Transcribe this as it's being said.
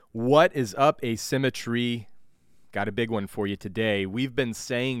What is up, Asymmetry? Got a big one for you today. We've been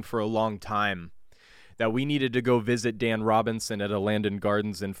saying for a long time that we needed to go visit Dan Robinson at a Landon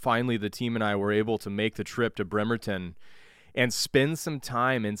Gardens, and finally the team and I were able to make the trip to Bremerton and spend some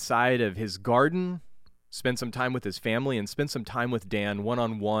time inside of his garden, spend some time with his family, and spend some time with Dan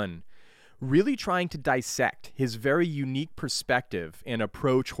one-on-one, really trying to dissect his very unique perspective and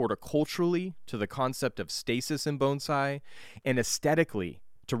approach horticulturally to the concept of stasis in bonsai and aesthetically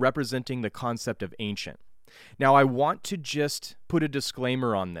to representing the concept of ancient. Now, I want to just put a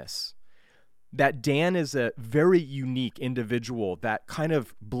disclaimer on this, that Dan is a very unique individual that kind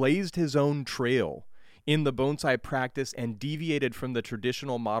of blazed his own trail in the bonsai practice and deviated from the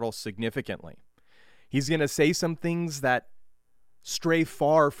traditional model significantly. He's going to say some things that stray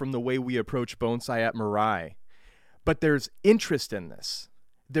far from the way we approach bonsai at Mirai, but there's interest in this.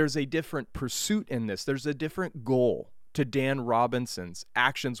 There's a different pursuit in this. There's a different goal to Dan Robinson's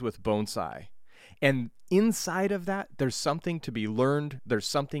actions with bonsai. And inside of that, there's something to be learned. There's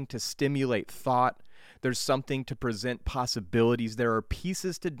something to stimulate thought. There's something to present possibilities. There are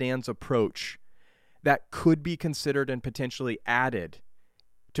pieces to Dan's approach that could be considered and potentially added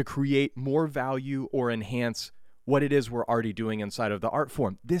to create more value or enhance what it is we're already doing inside of the art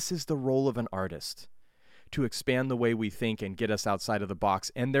form. This is the role of an artist, to expand the way we think and get us outside of the box.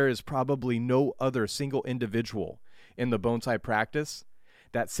 And there is probably no other single individual in the bonsai practice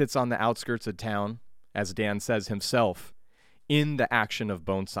that sits on the outskirts of town, as Dan says himself, in the action of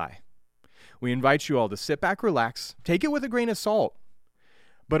bonsai. We invite you all to sit back, relax, take it with a grain of salt,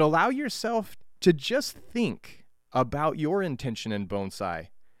 but allow yourself to just think about your intention in bonsai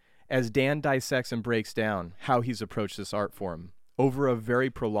as Dan dissects and breaks down how he's approached this art form over a very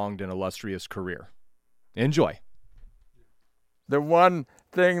prolonged and illustrious career. Enjoy. The one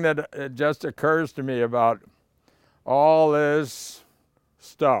thing that just occurs to me about all this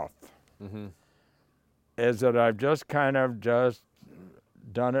stuff is that I've just kind of just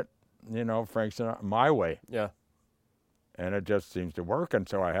done it, Frank Sinatra, my way. Yeah. And it just seems to work. And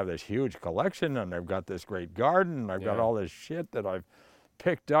so I have this huge collection, and I've got this great garden, and I've got all this shit that I've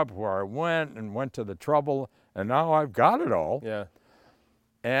picked up where I went to the trouble, and now I've got it all. Yeah.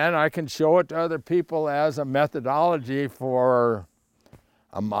 And I can show it to other people as a methodology for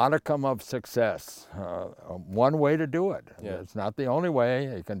a modicum of success. One way to do it. Yeah. It's not the only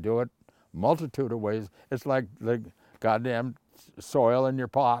way. You can do it a multitude of ways. It's like the goddamn soil in your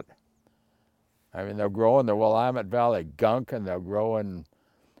pot. I mean, they'll grow in the Willamette Valley gunk, and they'll grow in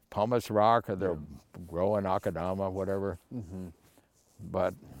pumice rock, or they'll grow in Akadama, whatever.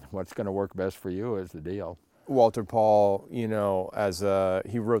 But what's going to work best for you is the deal. Walter Paul, as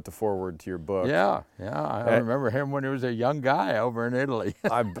he wrote the foreword to your book. Yeah. I remember him when he was a young guy over in Italy.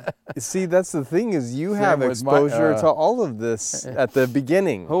 See, that's the thing, is you Same have with exposure to all of this at the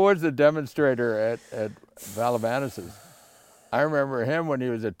beginning. Who was the demonstrator at Valavanis's? I remember him when he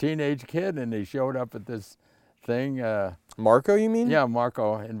was a teenage kid, and he showed up at this thing. Marco, you mean? Yeah,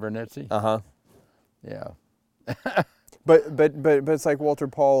 Marco Invernizzi. Uh-huh. Yeah. But it's like Walter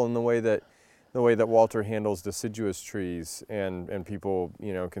Paul in the way that Walter handles deciduous trees, and people,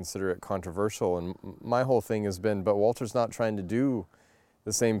 consider it controversial. And my whole thing has been, but Walter's not trying to do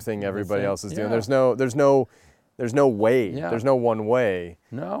the same thing everybody else is doing. There's no way. Yeah. There's no one way.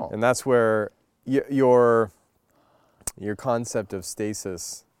 No. And that's where your concept of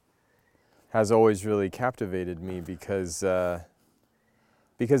stasis has always really captivated me, because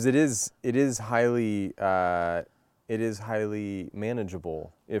it is highly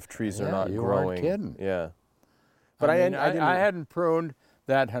manageable if trees are not you growing. aren't kidding. Yeah. But I didn't. hadn't pruned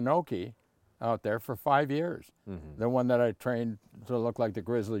that Hinoki out there for 5 years. The one that I trained to look like the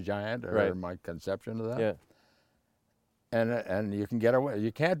grizzly giant, or my conception of that. Yeah. And you can get away.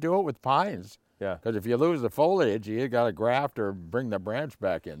 You can't do it with pines. Yeah. Because if you lose the foliage, you got to graft or bring the branch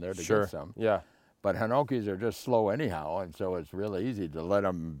back in there to Sure. get some. Yeah. But Hinokis are just slow anyhow, and so it's really easy to let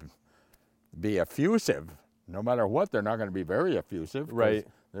them be effusive. No matter what, they're not going to be very effusive. Right.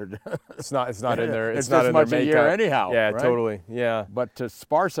 It's not in there. It's not this in much their a year makeup. anyhow. Yeah, right? totally. Yeah. But to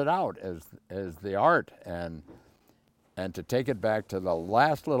sparse it out as the art, and to take it back to the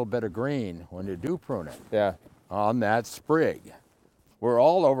last little bit of green when you do prune it. Yeah. On that sprig. We're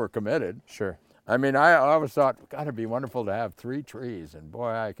all overcommitted. Sure. I mean, I always thought, God, it'd be wonderful to have 3 trees, and boy,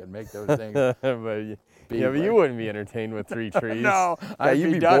 I could make those things. but you wouldn't be entertained with 3 trees. No,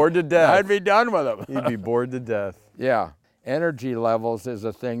 you'd be bored to death. I'd be done with them. You'd be bored to death. Yeah, energy levels is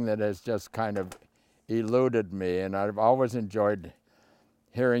a thing that has just kind of eluded me, and I've always enjoyed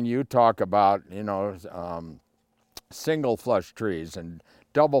hearing you talk about, single flush trees and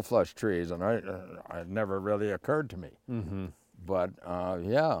double flush trees, and it never really occurred to me. But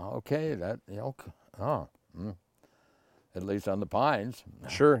yeah, okay, at least on the pines.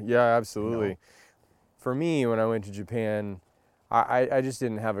 Sure. Yeah, absolutely. For me, when I went to Japan, I just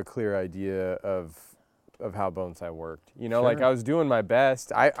didn't have a clear idea of how bonsai worked. You know, like Sure. I was doing my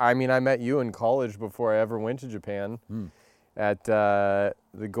best. I mean, I met you in college before I ever went to Japan at the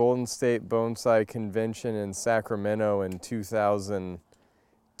Golden State Bonsai Convention in Sacramento in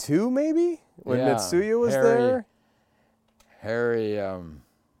 2002, maybe? When Yeah, Mitsuya was Harry- there?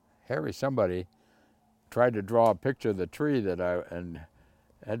 Harry somebody tried to draw a picture of the tree that and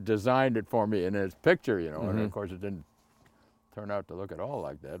had designed it for me in his picture, you know, and of course it didn't turn out to look at all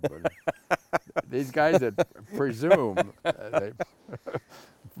like that. But these guys that presume, they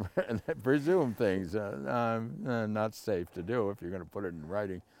presume things not safe to do if you're going to put it in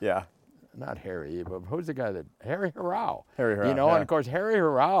writing. Yeah. Not Harry, but who's the guy that, Harry Harao. Harry Harao, You know, yeah. and of course Harry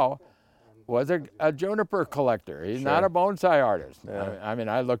Harao was a juniper collector. He's not Sure. a bonsai artist. Yeah. I mean,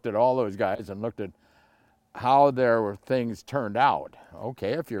 I looked at all those guys and looked at how their things turned out.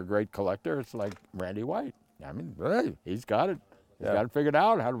 Okay, if you're a great collector, it's like Randy White. I mean, hey, he's got it. He's Yeah. got it figured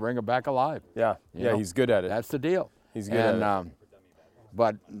out how to bring it back alive. Yeah. You Yeah, know, he's good at it. That's the deal. He's good at and, it.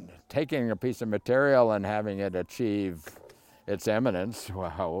 But taking a piece of material and having it achieve its eminence,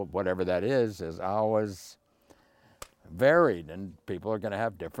 whatever that is always varied, and people are going to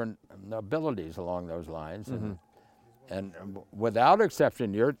have different abilities along those lines. And without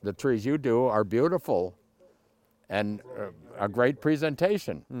exception, the trees you do are beautiful and a great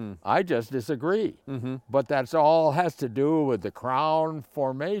presentation. I just disagree. But that's all has to do with the crown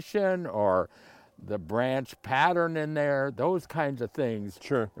formation or the branch pattern in there, those kinds of things.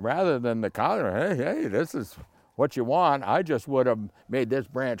 Sure. Rather than the color, hey, this is what you want. I just would have made this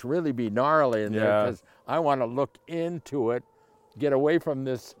branch really be gnarly in there Yeah. because I want to look into it, get away from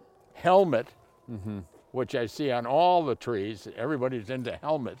this helmet, which I see on all the trees. Everybody's into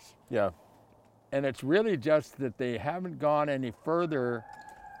helmets. Yeah. And it's really just that they haven't gone any further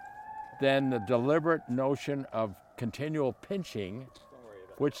than the deliberate notion of continual pinching,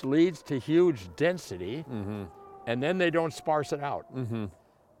 which leads to huge density, and then they don't sparse it out.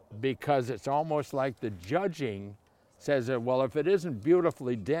 Because it's almost like the judging says that, well, if it isn't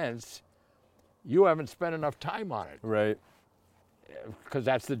beautifully dense, you haven't spent enough time on it, Right. because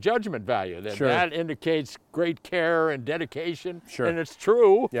that's the judgment value. That, Sure. that indicates great care and dedication, Sure. and it's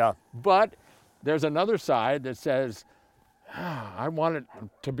true. Yeah. But there's another side that says, I want it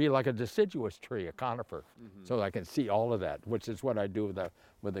to be like a deciduous tree, a conifer, so I can see all of that, which is what I do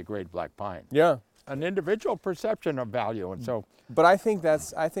with the great black pine. Yeah. An individual perception of value, and so But I think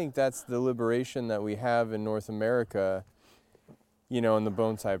that's the liberation that we have in North America, you know, in the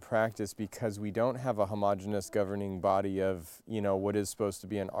bonsai practice, because we don't have a homogeneous governing body of, you know, what is supposed to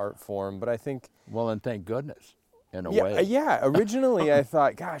be an art form. But I think well, and thank goodness, in a way. yeah. Originally, I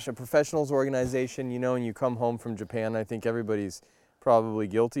thought, gosh, a professionals organization, you know, and you come home from Japan. I think everybody's probably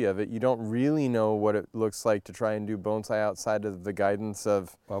guilty of it. You don't really know what it looks like to try and do bonsai outside of the guidance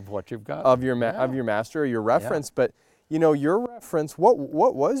of What you've got. of your master or your reference. But you know, your reference. What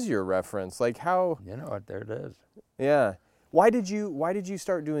was your reference? Like how? You know what? There it is. Yeah. Why did you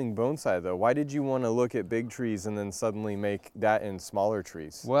start doing bonsai though? Why did you want to look at big trees and then suddenly make that in smaller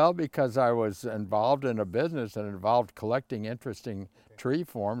trees? Well, because I was involved in a business that involved collecting interesting tree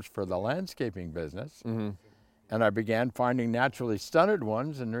forms for the landscaping business. And I began finding naturally stunted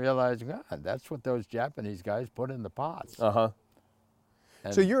ones and realized, God, that's what those Japanese guys put in the pots.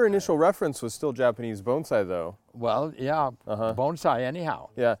 And, So your initial reference was still Japanese bonsai though? well, yeah, bonsai anyhow.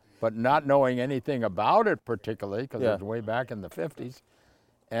 Yeah. But not knowing anything about it particularly, because Yeah. it was way back in the 50s.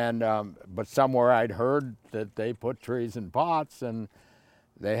 And but somewhere I'd heard that they put trees in pots and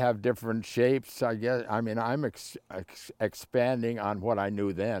they have different shapes. I guess. I mean, I'm expanding on what I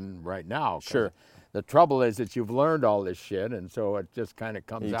knew then. Right now, 'cause Sure. The trouble is that you've learned all this shit, and so it just kind of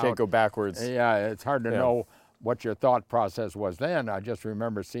comes You out. can't go backwards. Yeah, it's hard to Yeah. know what your thought process was then. I just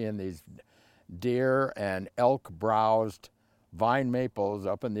remember seeing these deer and elk-browsed vine maples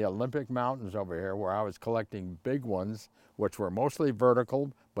up in the Olympic Mountains over here, where I was collecting big ones, which were mostly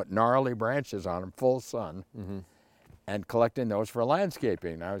vertical, but gnarly branches on them, full sun, and collecting those for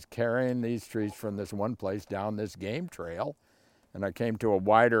landscaping. I was carrying these trees from this one place down this game trail, and I came to a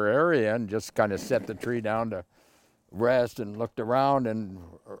wider area and just kind of set the tree down to rest and looked around, and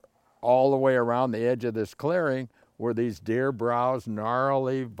all the way around the edge of this clearing were these deer browse,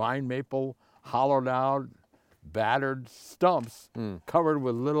 gnarly vine maple, hollowed out, battered stumps covered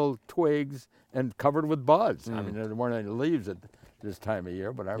with little twigs and covered with buds. I mean, there weren't any leaves at this time of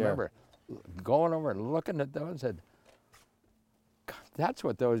year, but I remember going over and looking at those and said, "God, that's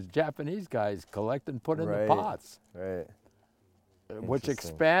what those Japanese guys collect and put in the Right. pots." Right. which Interesting.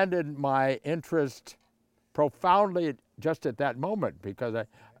 expanded my interest profoundly just at that moment, because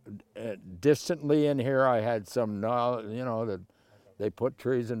distantly in here I had some knowledge, that they put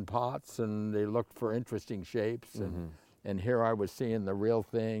trees in pots and they looked for interesting shapes, and here I was seeing the real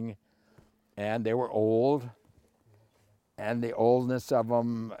thing, and they were old, and the oldness of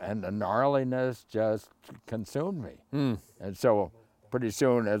them and the gnarliness just consumed me. And so pretty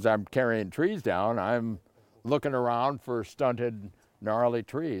soon, as I'm carrying trees down, I'm looking around for stunted, gnarly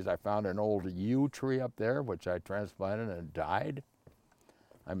trees. I found an old yew tree up there, which I transplanted and it died.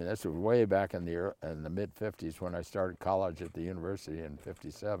 I mean, this was way back in the mid-'50s when I started college at the university in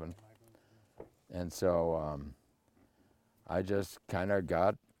 '57. And so I just kind of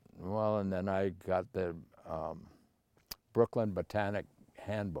got, and then I got the Brooklyn Botanic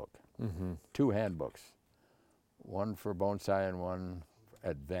Handbook, 2 handbooks, one for bonsai and one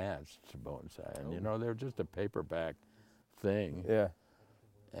advanced bonsai. And they're just a paperback thing. Yeah.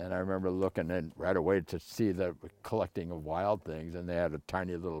 And I remember looking in right away to see the collecting of wild things, and they had a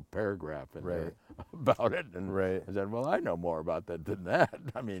tiny little paragraph in there about it. And I said, well, I know more about that than that.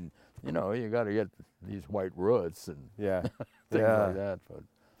 I mean, you got to get these white roots and things like that. But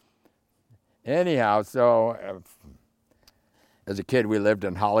anyhow, so as a kid, we lived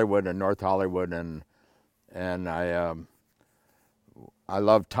in Hollywood, in North Hollywood, and I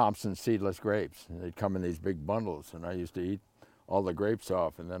loved Thompson seedless grapes. They'd come in these big bundles, and I used to eat all the grapes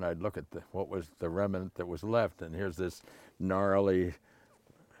off, and then I'd look at what was the remnant that was left, and here's this gnarly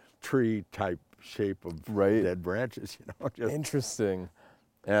tree-type shape of dead branches, Just Interesting.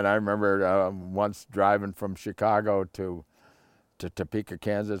 And I remember once driving from Chicago to Topeka,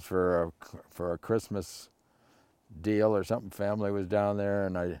 Kansas for a Christmas deal or something. Family was down there,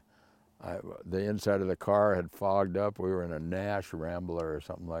 and the inside of the car had fogged up. We were in a Nash Rambler or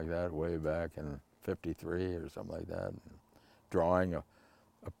something like that way back in '53 or something like that, drawing a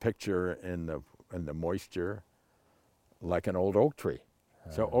picture in the moisture like an old oak tree.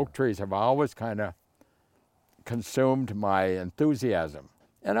 So oak trees have always kind of consumed my enthusiasm.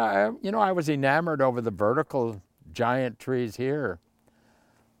 And I was enamored over the vertical giant trees here,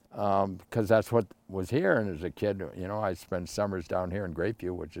 because that's what was here. And as a kid, I spent summers down here in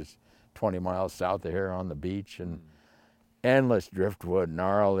Grapeview, which is 20 miles south of here on the beach, and endless driftwood,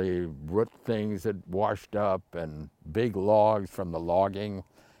 gnarly root things that washed up, and big logs from the logging.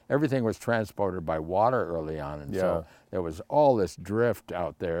 Everything was transported by water early on, and so there was all this drift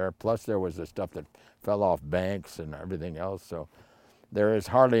out there, plus there was the stuff that fell off banks and everything else. So there is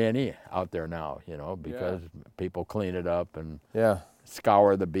hardly any out there now, because people clean it up and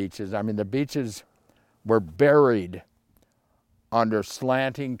scour the beaches. I mean, the beaches were buried under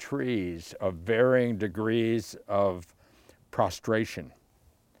slanting trees of varying degrees of prostration.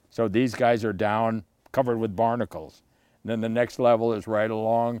 So these guys are down, covered with barnacles. And then the next level is right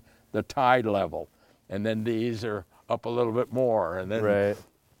along the tide level. And then these are up a little bit more. And then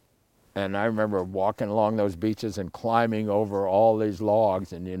and I remember walking along those beaches and climbing over all these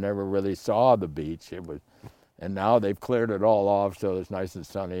logs, and you never really saw the beach. And now they've cleared it all off, so it's nice and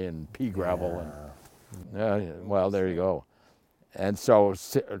sunny and pea gravel. And well, there you go. And so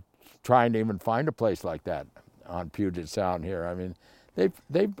trying to even find a place like that on Puget Sound here. I mean,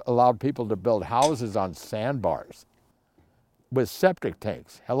 they've allowed people to build houses on sandbars with septic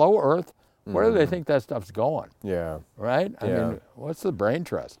tanks. Hello, Earth. Where do they think that stuff's going? Yeah. Right? I mean, what's the brain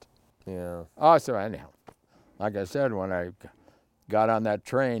trust? Yeah. Oh, so anyhow, like I said, when I got on that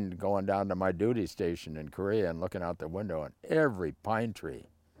train going down to my duty station in Korea and looking out the window, and every pine tree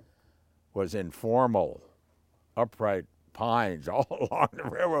was in formal, upright pines all along the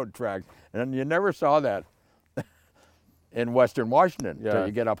railroad track. And you never saw that in Western Washington until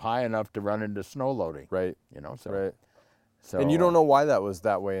you get up high enough to run into snow loading. Right. So, and you don't know why that was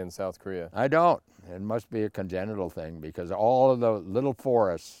that way in South Korea? I don't. It must be a congenital thing, because all of the little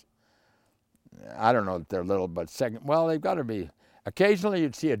forests, I don't know if they're little, but they've got to be. Occasionally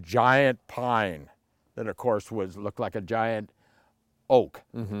you'd see a giant pine that, of course, looked like a giant oak,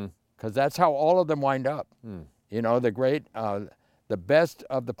 because that's how all of them wind up. The best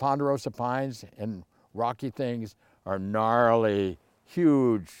of the ponderosa pines and rocky things are gnarly,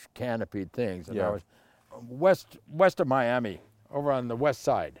 huge canopied things. And I was west of Miami, over on the west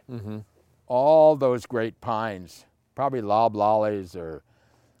side, all those great pines, probably loblollies or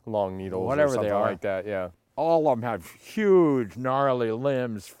long needles, whatever or something they are, like that. Yeah. all of them have huge, gnarly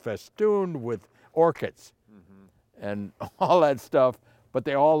limbs festooned with orchids and all that stuff, but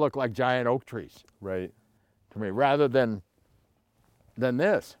they all look like giant oak trees. Right. To me, rather than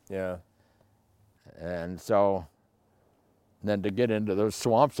this. Yeah. And so then to get into those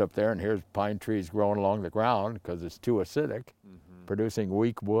swamps up there, and here's pine trees growing along the ground because it's too acidic. producing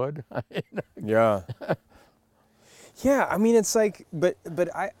weak wood. Yeah. Yeah, I mean, it's like, but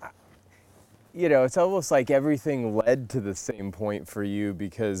it's almost like everything led to the same point for you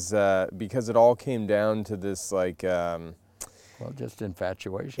because it all came down to this like. Well, just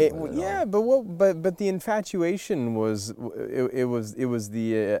infatuation. With it yeah, all. but the infatuation was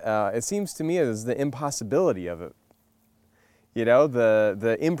it seems to me as the impossibility of it.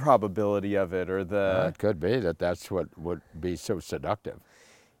 The improbability of it, or the. It could be that's what would be so seductive.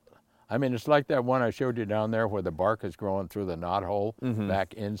 I mean, it's like that one I showed you down there where the bark is growing through the knot hole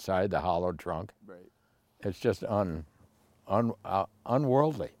back inside the hollowed trunk. Right. It's just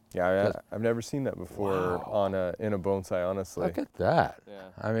unworldly. Yeah, I've never seen that before in a bonsai, honestly. Look at that. Yeah.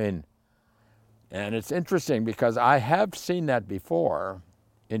 I mean, and it's interesting because I have seen that before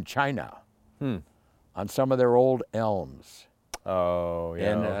in China on some of their old elms. Oh,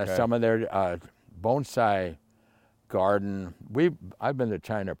 yeah. And okay. some of their bonsai garden. I've been to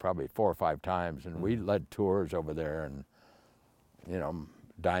China probably 4 or 5 times, and we led tours over there, and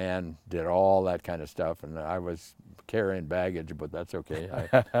Diane did all that kind of stuff, and I was carrying baggage, but that's okay. You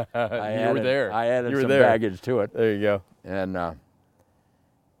were there. I added some there. baggage to it. There you go. And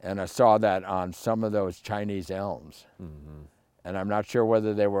I saw that on some of those Chinese elms. Mm-hmm. And I'm not sure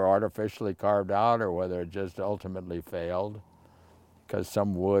whether they were artificially carved out or whether it just ultimately failed, because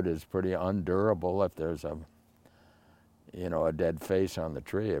some wood is pretty undurable. If there's a dead face on the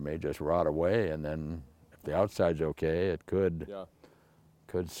tree, it may just rot away, and then if the outside's okay, it could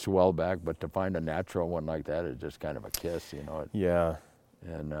swell back. But to find a natural one like that is just kind of a kiss, Yeah.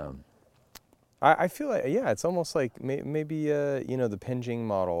 And I feel like, it's almost like maybe the Penjing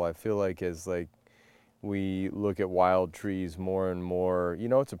model, I feel like, is like we look at wild trees more and more.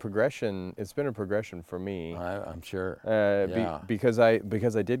 It's a progression. It's been a progression for me. I'm sure. Because I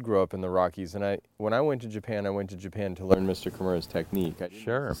did grow up in the Rockies, and when I went to Japan to learn Mr. Kimura's technique. I didn't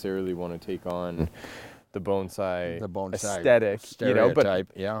necessarily want to take on the bonsai aesthetic,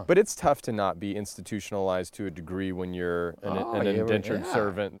 stereotype, but it's tough to not be institutionalized to a degree when you're an indentured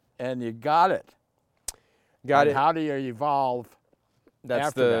servant. And you got it. How do you evolve?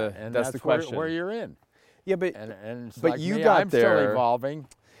 That's the question. Where you're in. Yeah, but it's but like you me, got I'm there. still evolving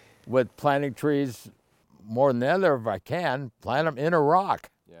with planting trees more than ever if I can. Plant them in a rock.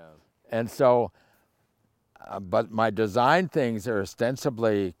 Yeah. And so, but my design things are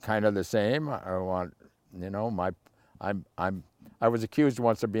ostensibly kind of the same. I want, I was accused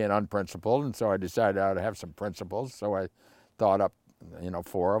once of being unprincipled, and so I decided I ought to have some principles. So I thought up,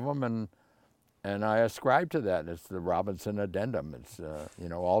 4 of them, and I ascribe to that. It's the Robinson Addendum. It's,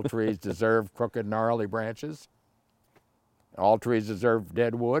 all trees deserve crooked, gnarly branches. All trees deserve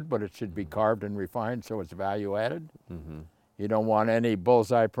dead wood, but it should be carved and refined so it's value added. Mm-hmm. You don't want any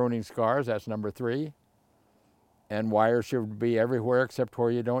bullseye pruning scars. That's number 3. And wire should be everywhere except where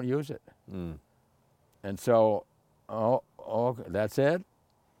you don't use it. Mm. And so, that's it?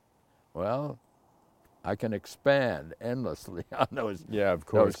 Well, I can expand endlessly on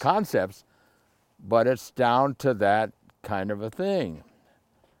those concepts, but it's down to that kind of a thing.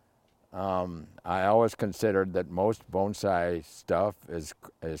 I always considered that most bonsai stuff is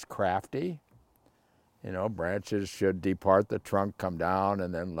crafty. Branches should depart the trunk, come down,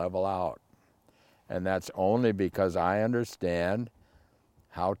 and then level out. And that's only because I understand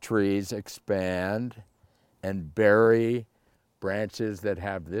how trees expand and bury branches that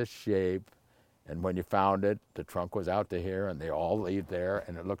have this shape. And when you found it, the trunk was out to here, and they all leave there,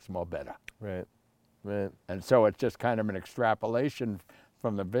 and it looks more better. Right. And so it's just kind of an extrapolation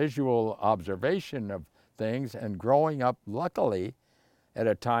from the visual observation of things, and growing up, luckily, at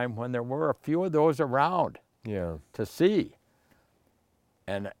a time when there were a few of those around to see.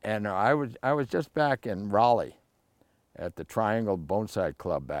 And I was just back in Raleigh at the Triangle Bonsai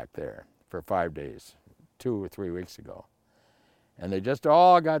Club back there for 5 days, 2 or 3 weeks ago. And they just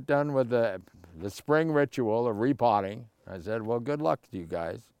all got done with the spring ritual of repotting. I said, well, good luck to you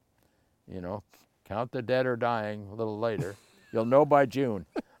guys. Count the dead or dying a little later. You'll know by June.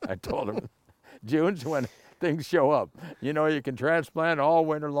 I told them, June's when things show up. You can transplant all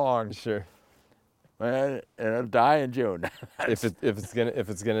winter long. Sure. And it'll die in June. if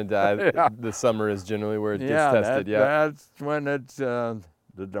it's gonna die, the summer is generally where it gets tested. That's when it's the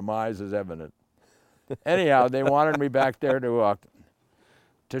demise is evident. Anyhow, they wanted me back there to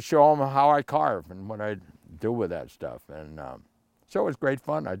show them how I carve and what I do with that stuff, and so it was great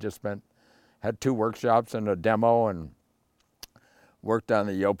fun. I just had 2 workshops and a demo, and worked on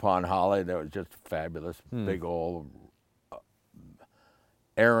the Yaupon holly. That was just fabulous, big old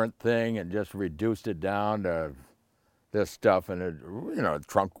errant thing, and just reduced it down to this stuff, and it,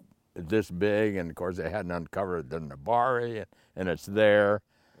 trunk this big, and of course they hadn't uncovered the Nebari, and it's there.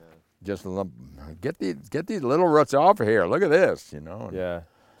 Just get these little roots off of here. Look at this, you know. Yeah.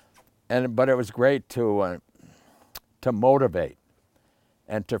 But it was great to motivate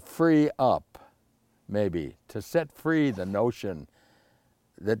and to free up, maybe to set free the notion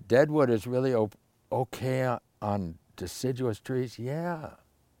that deadwood is really okay on deciduous trees. Yeah,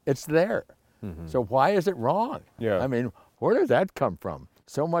 it's there. Mm-hmm. So why is it wrong? Yeah. I mean, where does that come from?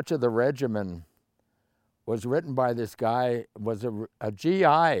 So much of the regimen was written by this guy, was a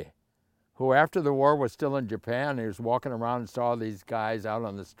GI who after the war was still in Japan. He was walking around and saw these guys out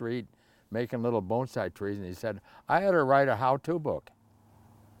on the street making little bonsai trees, and he said, I had to write a how-to book.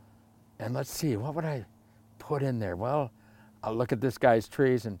 And let's see, what would I put in there? Well, I'll look at this guy's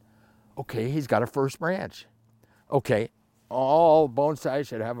trees and, okay, he's got a first branch. Okay, all bonsai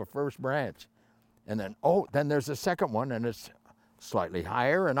should have a first branch. And then, then there's a second one, and it's slightly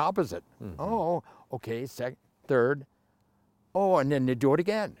higher and opposite. Mm-hmm. Oh, okay, third. Oh, and then you do it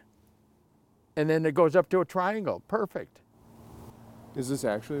again. And then it goes up to a triangle. Perfect. Is this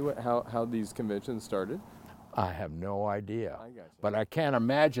actually how these conventions started? I have no idea. I gotcha. But I can't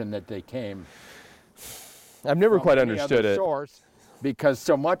imagine that they came I've never from quite any understood other it. source, because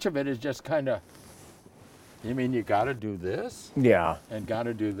so much of it is just kind of, you mean you got to do this Yeah. and got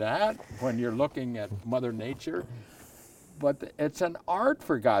to do that when you're looking at Mother Nature? But it's an art,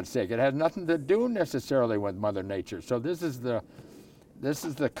 for God's sake. It has nothing to do necessarily with Mother Nature. So this is the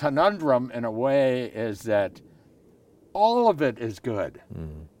conundrum in a way, is that all of it is good.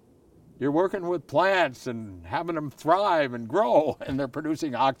 Mm. You're working with plants and having them thrive and grow, and they're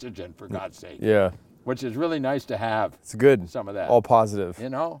producing oxygen, for God's sake. Yeah. Which is really nice to have. It's good. Some of that. All positive. You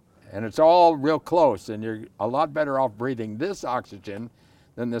know? And it's all real close, and you're a lot better off breathing this oxygen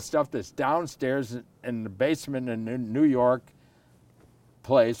than the stuff that's downstairs in the basement in New York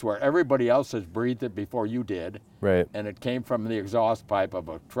place where everybody else has breathed it before you did. Right. And it came from the exhaust pipe of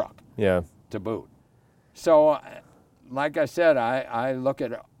a truck. Yeah. To boot. So, like I said, I look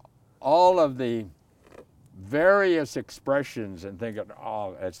at all of the various expressions and think,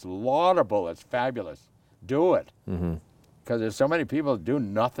 oh, it's laudable, it's fabulous. Do it. Mm-hmm. Because there's so many people that do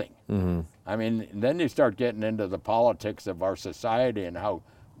nothing. Mm-hmm. I mean, then you start getting into the politics of our society and how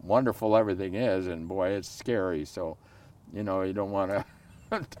wonderful everything is, and boy, it's scary. So, you know, you don't want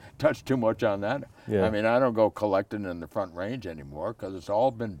to touch too much on that. Yeah. I mean, I don't go collecting in the Front Range anymore because it's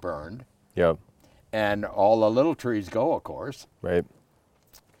all been burned. Yep. And all the little trees go, of course. Right.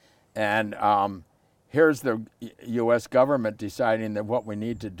 And here's the U.S. government deciding that what we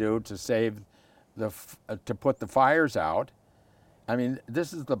need to do to save to put the fires out. I mean,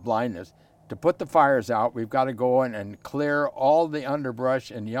 this is the blindness. To put the fires out, we've got to go in and clear all the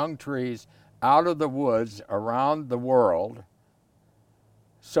underbrush and young trees out of the woods around the world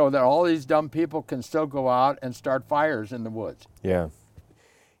so that all these dumb people can still go out and start fires in the woods. Yeah.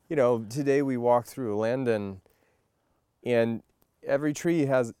 You know, today we walked through Landon, and every tree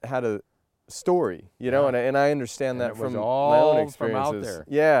had a story, you know, and I understand that from my own experiences. From out there.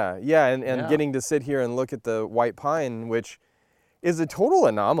 Yeah, and getting to sit here and look at the white pine, which is a total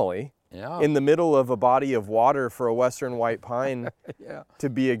anomaly in the middle of a body of water for a western white pine to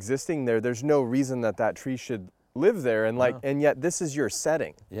be existing there. There's no reason that tree should live there, and and yet this is your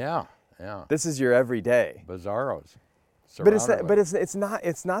setting. Yeah. This is your everyday. Bizarros. But it's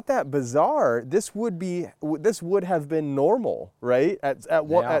not that bizarre. This would have been normal, right?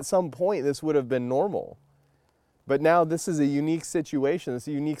 At some point, this would have been normal. But now this is a unique situation. This is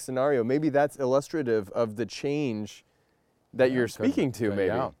a unique scenario. Maybe that's illustrative of the change that you're speaking to.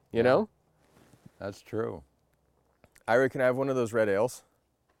 Maybe you know. That's true. Ira, can I have one of those red ales?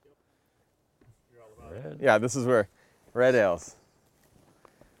 Red? Yeah, this is where red ales.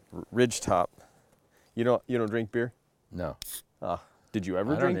 Ridgetop. You don't drink beer? No. Did you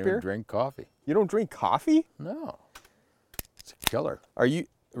ever drink beer? I don't even drink coffee. You don't drink coffee? No. It's a killer. Are you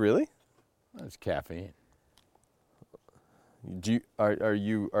really? It's caffeine. Are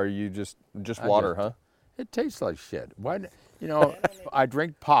you just water, huh? It tastes like shit. Why? You know, I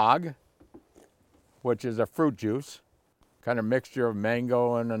drink Pog, which is a fruit juice, kind of mixture of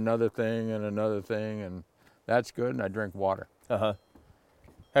mango and another thing, and that's good. And I drink water.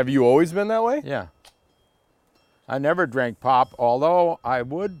 Have you always been that way? Yeah. I never drank pop, although I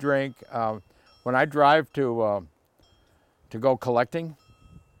would drink when I drive to go collecting.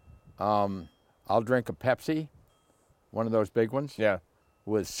 I'll drink a Pepsi, one of those big ones. Yeah.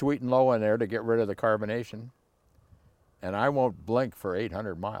 With sweet and low in there to get rid of the carbonation. And I won't blink for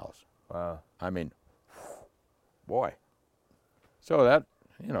 800 miles. Wow. I mean, boy. So that,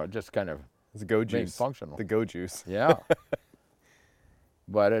 just kind of it's go juice. being functional. The go juice. Yeah.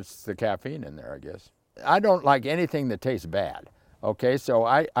 but it's the caffeine in there, I guess. I don't like anything that tastes bad. Okay, so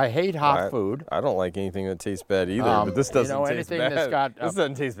I hate hot food. I don't like anything that tastes bad either, but this doesn't taste anything bad. that's got this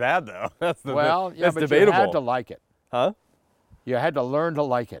doesn't taste bad though. That's the well, yeah, that's but debatable. you had to like it. Huh? You had to learn to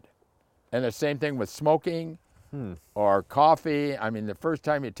like it. And the same thing with smoking or coffee. I mean, the first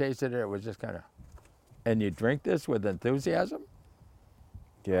time you tasted it, it was just kind of, and you drink this with enthusiasm?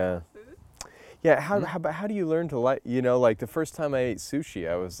 Yeah. Yeah, how do you learn to like, like the first time I ate sushi,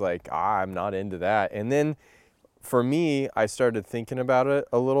 I was like, I'm not into that. And then for me, I started thinking about it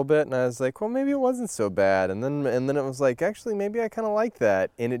a little bit and I was like, well, maybe it wasn't so bad. And then it was like, actually, maybe I kind of like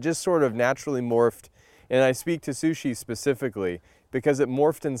that. And it just sort of naturally morphed. And I speak to sushi specifically because it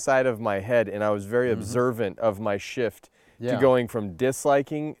morphed inside of my head and I was very observant of my shift to going from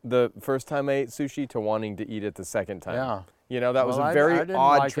disliking the first time I ate sushi to wanting to eat it the second time. Yeah. That was a very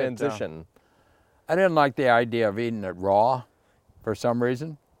odd transition. I didn't like the idea of eating it raw for some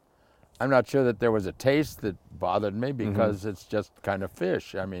reason. I'm not sure that there was a taste that bothered me because it's just kind of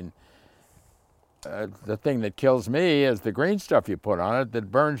fish. I mean, the thing that kills me is the green stuff you put on it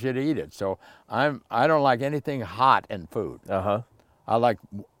that burns you to eat it. So I don't like anything hot in food. I like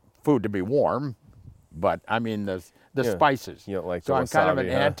food to be warm, but I mean the spices. You don't like so the I'm kind of wasabi,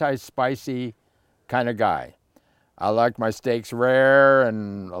 an anti-spicy kind of guy. I like my steaks rare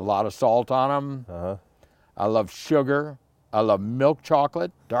and a lot of salt on them. I love sugar. I love milk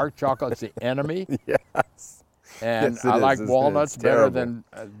chocolate. Dark chocolate's the enemy. Yes. And Yes, I like It's walnuts better terrible.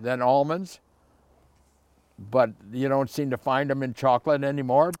 than almonds. But you don't seem to find them in chocolate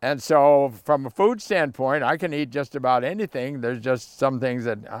anymore. And so from a food standpoint, I can eat just about anything. There's just some things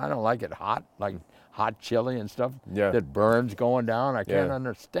that I don't like it hot, like hot chili and stuff that burns going down. I can't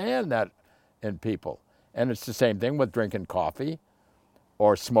understand that in people. And it's the same thing with drinking coffee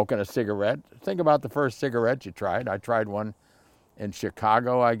or smoking a cigarette. Think about the first cigarette you tried. I tried one in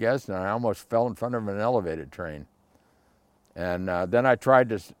Chicago, I guess, and I almost fell in front of an elevated train. And then I tried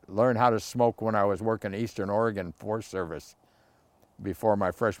to learn how to smoke when I was working Eastern Oregon Forest Service before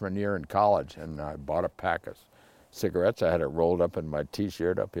my freshman year in college. And I bought a pack of cigarettes. I had it rolled up in my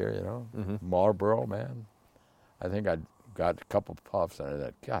T-shirt up here, Marlboro, man. I think I got a couple puffs and I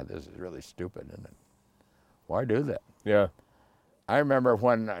thought, God, this is really stupid, isn't it? Why do that? Yeah. I remember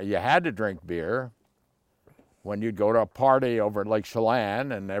when you had to drink beer, when you'd go to a party over at Lake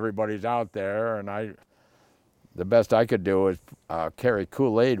Chelan and everybody's out there, and the best I could do was carry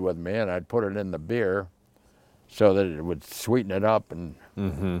Kool-Aid with me, and I'd put it in the beer so that it would sweeten it up,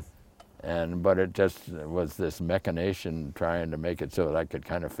 but it just was this machination trying to make it so that I could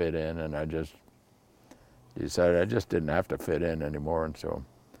kind of fit in, and I just decided I just didn't have to fit in anymore, and so.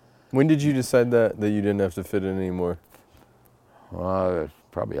 When did you decide that you didn't have to fit in anymore? Well, it was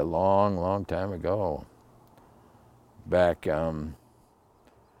probably a long, long time ago. Back in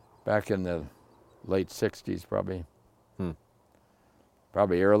the late 60s, probably.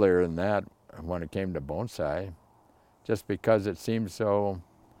 Probably earlier than that when it came to bonsai, just because it seemed so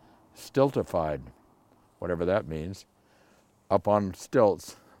stultified, whatever that means, up on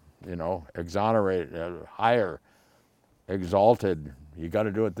stilts, exonerated, higher, exalted. You got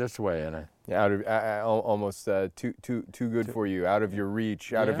to do it this way, and almost too good for you, out of your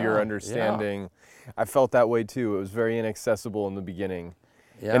reach, out of your understanding. I felt that way too. It was very inaccessible in the beginning,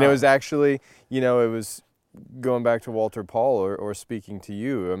 and it was actually, it was going back to Walter Paul or speaking to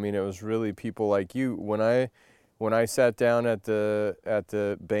you. I mean, it was really people like you. When I sat down at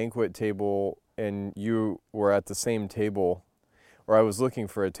the banquet table and you were at the same table, or I was looking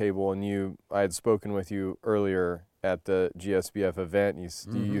for a table, and I had spoken with you earlier at the GSBF event,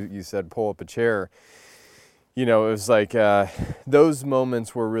 you said pull up a chair. It was like those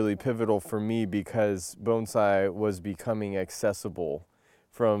moments were really pivotal for me because bonsai was becoming accessible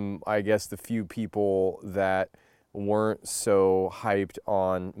from, I guess, the few people that weren't so hyped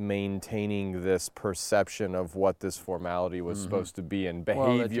on maintaining this perception of what this formality was supposed to be, and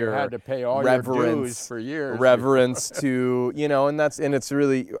behavior, that you had to pay all your dues for years. Reverence to, and it's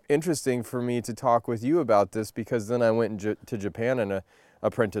really interesting for me to talk with you about this because then I went to Japan and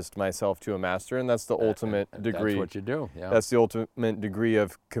apprenticed myself to a master, and that's the ultimate degree. That's what you do. Yeah. That's the ultimate degree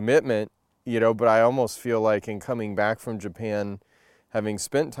of commitment, but I almost feel like in coming back from Japan, having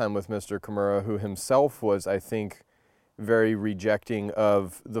spent time with Mr. Kimura, who himself was, I think, very rejecting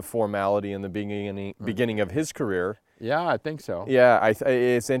of the formality in the beginning of his career. Yeah, I think so. Yeah,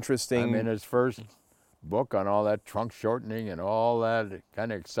 it's interesting. I mean, his first book on all that trunk shortening and all that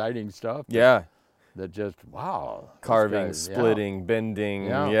kind of exciting stuff. Yeah. That just, wow. Carving, splitting, bending,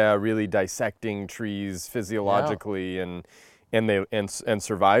 really dissecting trees physiologically and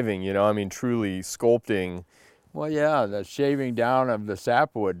surviving, truly sculpting. Well, yeah, the shaving down of the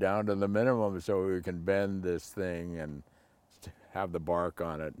sapwood down to the minimum so we can bend this thing and have the bark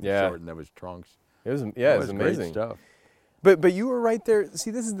on it and Yeah. shorten those trunks. It was It it's was amazing. great stuff. But you were right there. See,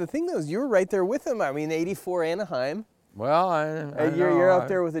 this is the thing though. Is you were right there with him. I mean, 84 Anaheim. Well, You're out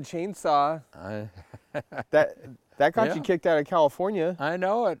there with a chainsaw. That got Yeah. you kicked out of California. I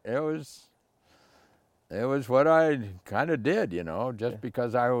know it. It was what I kind of did, just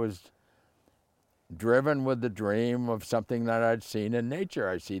because I was driven with the dream of something that I'd seen in nature.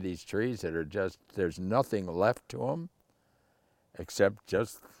 I see these trees that are just, there's nothing left to them except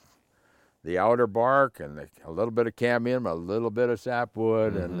just the outer bark and a little bit of cambium, a little bit of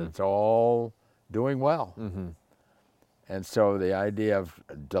sapwood, and it's all doing well. Mm-hmm. And so the idea of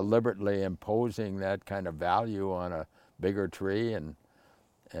deliberately imposing that kind of value on a bigger tree and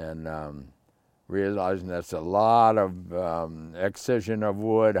realizing that's a lot of excision of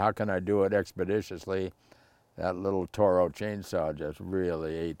wood, how can I do it expeditiously? That little Toro chainsaw just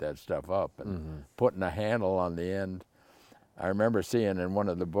really ate that stuff up. And putting a handle on the end. I remember seeing in one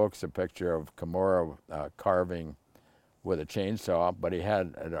of the books a picture of Kimura carving with a chainsaw, but he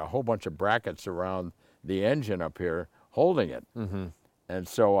had a whole bunch of brackets around the engine up here holding it. Mm-hmm. And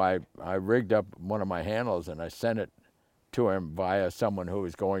so I rigged up one of my handles and I sent it to him via someone who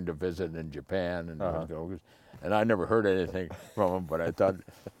was going to visit in Japan. And I never heard anything from him, but I thought,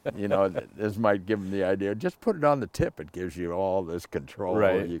 this might give him the idea. Just put it on the tip. It gives you all this control.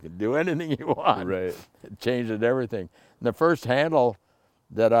 Right. You can do anything you want. Right. It changes everything. And the first handle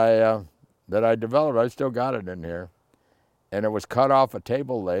that I developed, I still got it in here. And it was cut off a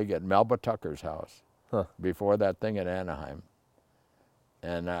table leg at Melba Tucker's house before that thing in Anaheim.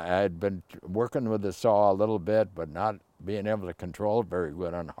 And I had been working with the saw a little bit, but not being able to control it very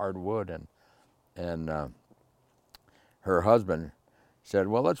good on hardwood. And her husband said,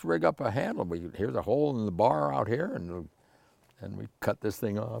 well, let's rig up a handle. Here's a hole in the bar out here, and we cut this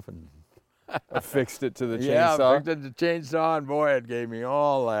thing off and Affixed it to the yeah, chainsaw. fixed it to the chainsaw, and boy, it gave me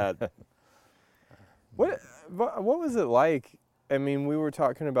all that. What was it like? I mean, we were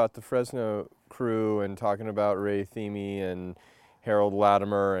talking about the Fresno crew and talking about Ray Theme and Harold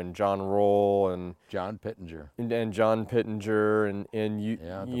Latimer and John Roll and John Pittenger. and John Pittenger and you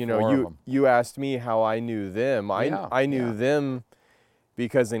Yeah, the you four know of you 'em. you asked me how I knew them. Yeah, I knew yeah. them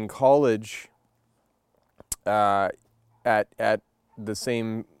because in college at the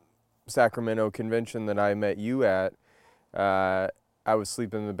same Sacramento convention that I met you at, I was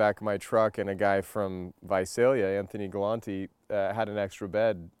sleeping in the back of my truck, and a guy from Visalia, Anthony Galante, had an extra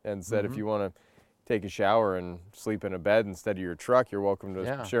bed and said, if you want to take a shower and sleep in a bed instead of your truck, you're welcome to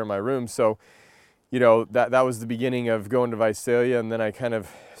Yeah. share my room. So, that was the beginning of going to Visalia, and then I kind of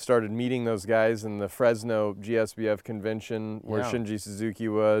started meeting those guys in the Fresno GSBF convention where Yeah. Shinji Suzuki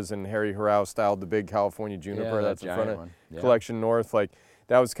was, and Harry Harrao styled the big California juniper Yeah, that's that in front giant of one. Yeah. Collection North. Like,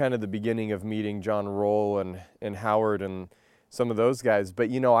 that was kind of the beginning of meeting John Roll and Howard and some of those guys. But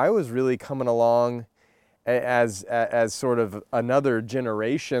I was really coming along as sort of another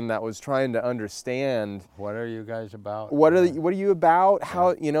generation that was trying to understand What are you guys about? what are you about?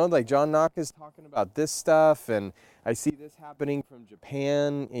 How like John Knock is talking about this stuff, and I see this happening from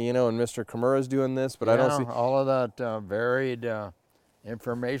Japan, and Mr. Kimura's doing this, but I don't see. all of that varied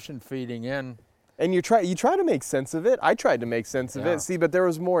information feeding in. And you try to make sense of it. I tried to make sense of Yeah. it. See, but there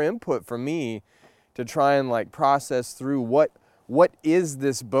was more input from me to try and like process through what is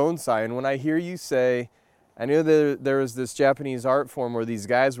this bonsai. And when I hear you say, I knew there was this Japanese art form where these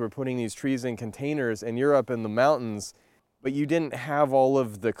guys were putting these trees in containers, and you're up in the mountains, but you didn't have all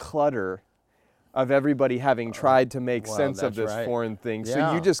of the clutter of everybody having tried to make well, sense of that's this right. foreign thing. So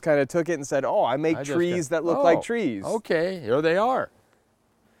Yeah. you just kind of took it and said, oh, I make I just trees go, that look like "Oh, trees. Okay, here they are.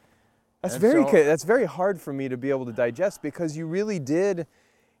 That's And very so- that's very hard for me to be able to digest, because you really did,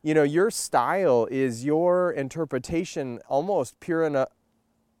 your style is your interpretation, almost pure and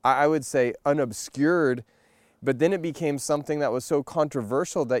I would say unobscured, but then it became something that was so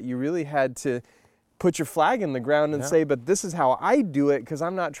controversial that you really had to put your flag in the ground and Yeah. say, but this is how I do it, because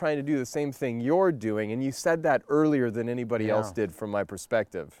I'm not trying to do the same thing you're doing. And you said that earlier than anybody Yeah. else did from my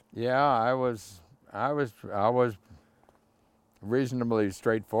perspective. Yeah, I was reasonably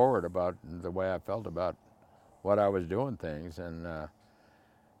straightforward about the way I felt about what I was doing things, and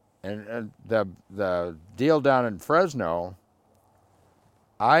the deal down in Fresno,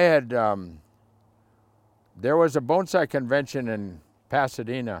 I had there was a bonsai convention in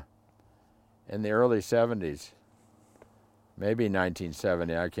Pasadena in the early 70s, maybe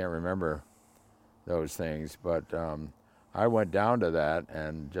 1970, I can't remember those things, but I went down to that,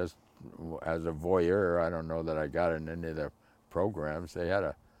 and just as a voyeur, I don't know that I got in any of the programs. They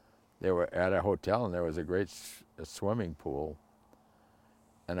had they were at a hotel, and there was a great swimming pool.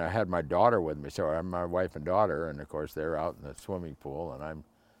 And I had my daughter with me, so I had my wife and daughter, and of course they're out in the swimming pool, and I'm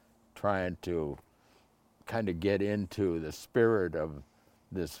trying to kind of get into the spirit of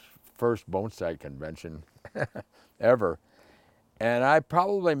this first bonsai convention ever. And I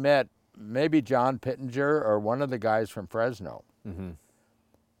probably met maybe John Pittenger or one of the guys from Fresno. Mm-hmm.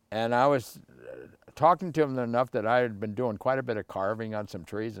 And I was talking to them enough that I had been doing quite a bit of carving on some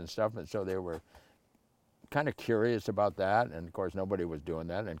trees and stuff, and so they were kind of curious about that. And of course nobody was doing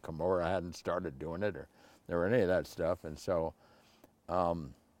that, and Kimura hadn't started doing it or any of that stuff. And so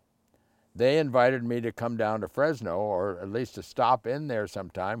they invited me to come down to Fresno, or at least to stop in there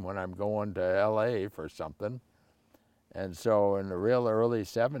sometime when I'm going to LA for something. And so in the real early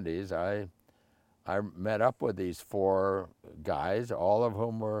 70s, I met up with these 4 guys, all of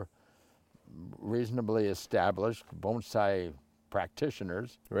whom were reasonably established bonsai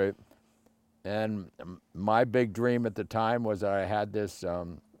practitioners. Right. And my big dream at the time was that I had this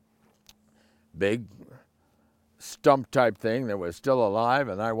big stump type thing that was still alive,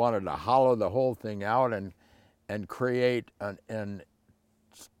 and I wanted to hollow the whole thing out and create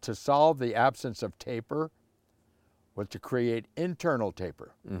to solve the absence of taper was to create internal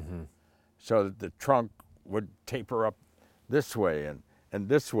taper. Mm-hmm. So that the trunk would taper up this way and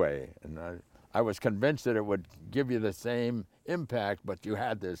this way. And I was convinced that it would give you the same impact, but you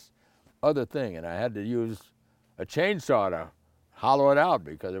had this other thing, and I had to use a chainsaw to hollow it out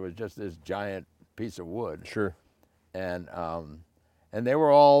because it was just this giant piece of wood. Sure. And they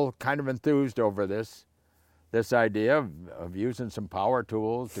were all kind of enthused over this idea of using some power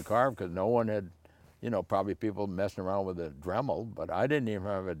tools to carve, because no one had, probably people messing around with a Dremel, but I didn't even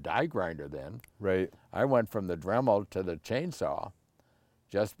have a die grinder then. Right. I went from the Dremel to the chainsaw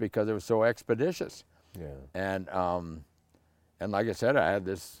just because it was so expeditious. Yeah. And like I said, I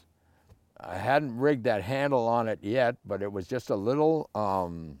hadn't rigged that handle on it yet, but it was just a little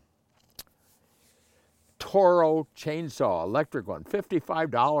Toro chainsaw, electric one,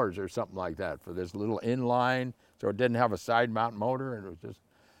 $55 or something like that for this little inline, so it didn't have a side mount motor, and it was just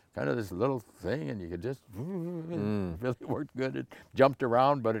kind of this little thing, and you could just, it really worked good. It jumped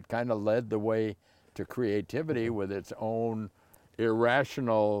around, but it kind of led the way to creativity with its own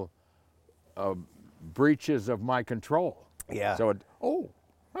irrational breaches of my control. Yeah. So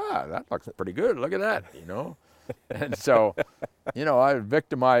that looks pretty good, look at that, And so, I was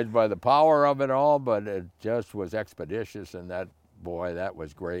victimized by the power of it all, but it just was expeditious, and that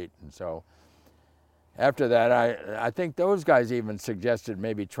was great. And so after that, I think those guys even suggested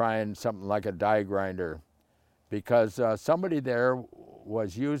maybe trying something like a die grinder, because somebody there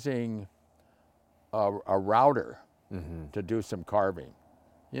was using a router to do some carving.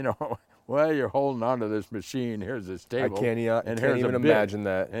 Well, you're holding onto this machine, here's this table. I can't here's even a bit imagine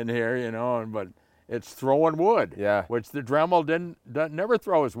that. in here, but it's throwing wood. Yeah. Which the Dremel never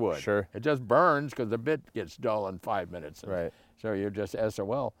throws wood. Sure. It just burns because the bit gets dull in 5 minutes. Right. So you're just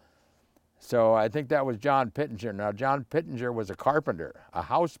SOL. So I think that was John Pittenger. Now, John Pittenger was a carpenter, a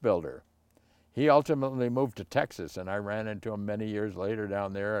house builder. He ultimately moved to Texas, and I ran into him many years later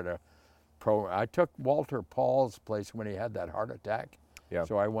down there at I took Walter Paul's place when he had that heart attack. Yeah.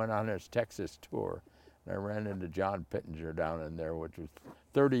 So I went on his Texas tour, and I ran into John Pittenger down in there, which was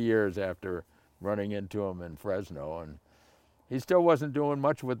 30 years after running into him in Fresno. And he still wasn't doing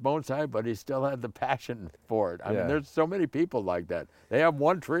much with bonsai, but he still had the passion for it. I mean, there's so many people like that. They have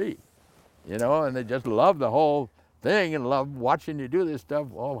one tree, and they just love the whole thing and love watching you do this stuff.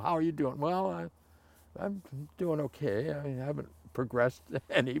 Well, how are you doing? Well, I'm doing okay. I haven't progressed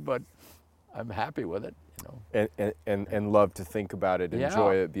any, but I'm happy with it. And love to think about it,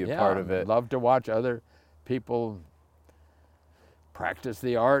 enjoy it, be a part of it. Love to watch other people practice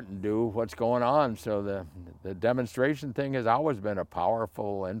the art and do what's going on. So the demonstration thing has always been a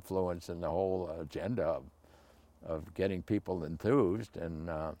powerful influence in the whole agenda of getting people enthused. And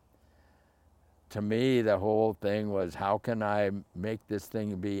to me, the whole thing was, how can I make this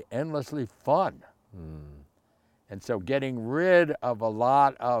thing be endlessly fun? And so getting rid of a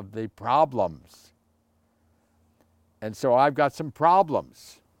lot of the problems. And so I've got some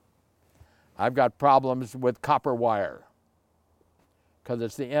problems. I've got problems with copper wire, because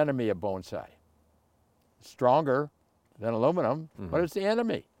it's the enemy of bonsai. It's stronger than aluminum, but it's the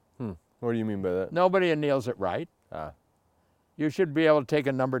enemy. What do you mean by that? Nobody anneals it right. You should be able to take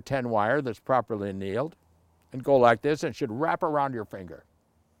a number 10 wire that's properly annealed and go like this, and it should wrap around your finger.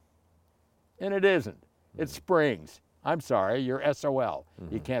 And it isn't. It springs. I'm sorry, you're SOL.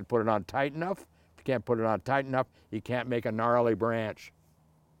 You can't put it on tight enough. If you can't put it on tight enough, you can't make a gnarly branch.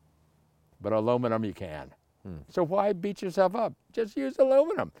 But aluminum you can. So why beat yourself up? Just use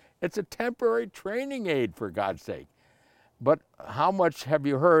aluminum. It's a temporary training aid, for God's sake. But how much have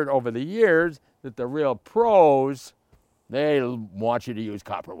you heard over the years that the real pros, they want you to use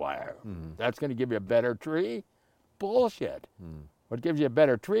copper wire? That's going to give you a better tree? Bullshit. What gives you a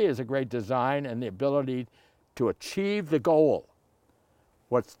better tree is a great design and the ability to achieve the goal.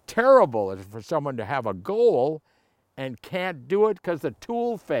 What's terrible is for someone to have a goal and can't do it because the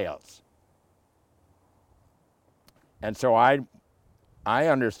tool fails. And so I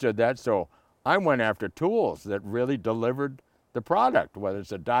understood that, so I went after tools that really delivered the product, whether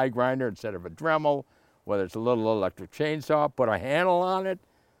it's a die grinder instead of a Dremel, whether it's a little electric chainsaw, put a handle on it,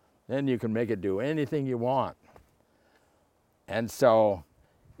 then you can make it do anything you want. And so,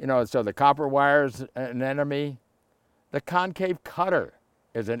 so the copper wire is an enemy. The concave cutter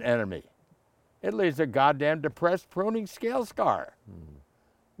is an enemy. It leaves a goddamn depressed pruning scale scar,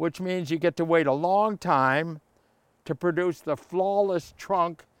 which means you get to wait a long time to produce the flawless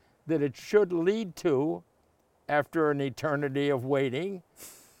trunk that it should lead to after an eternity of waiting.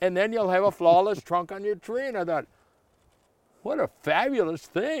 And then you'll have a flawless trunk on your tree. And I thought, what a fabulous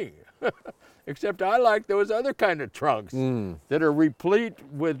thing. Except I like those other kind of trunks that are replete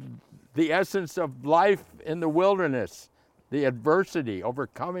with the essence of life in the wilderness, the adversity,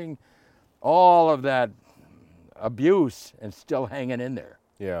 overcoming all of that abuse and still hanging in there.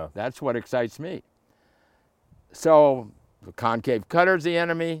 Yeah. That's what excites me. So the concave cutter's the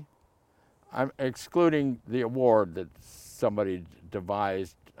enemy. I'm excluding the award that somebody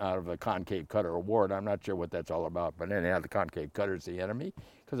devised out of the concave cutter award. I'm not sure what that's all about, but anyhow, the concave cutter's the enemy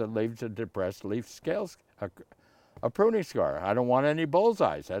because it leaves a depressed leaf scales, a pruning scar. I don't want any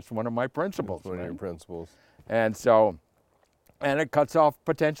bullseyes. That's one of my principles. That's one of your principles. And so, and it cuts off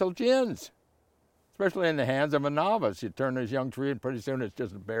potential gins, especially in the hands of a novice. You turn this young tree and pretty soon it's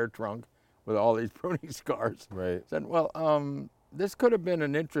just a bare trunk with all these pruning scars. Right. Said, well, this could have been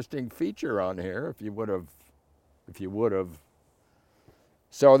an interesting feature on here if you would have.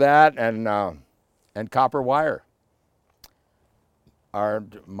 So that and copper wire are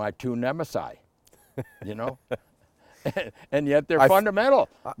my two nemesis, and yet they're fundamental,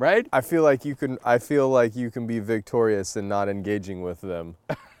 right? I feel like you can be victorious in not engaging with them.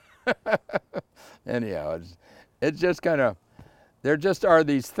 Anyhow, it's just kind of, there just are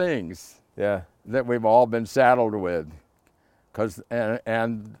these things. Yeah. That we've all been saddled with,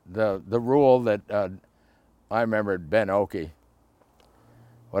 and the rule that I remembered Ben Oakey,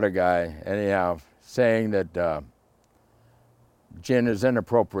 what a guy, anyhow, saying that gin is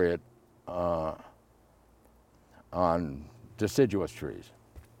inappropriate on deciduous trees.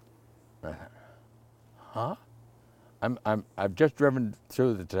 Huh? I've just driven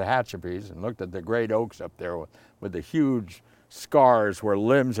through the Tehachapies and looked at the great oaks up there with the huge scars where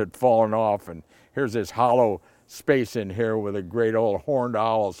limbs had fallen off, and here's this hollow space in here with a great old horned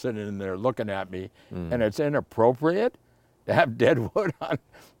owl sitting in there looking at me, and it's inappropriate to have dead wood on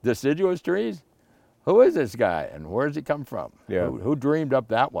deciduous trees? Who is this guy, and where does he come from? Yeah. Who dreamed up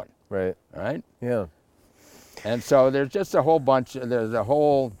that one? Right. Right? Yeah. And so there's just a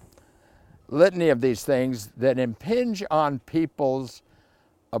whole litany of these things that impinge on people's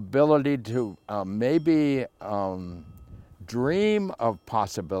ability to maybe dream of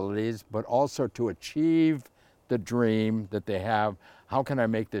possibilities, but also to achieve the dream that they have. How can I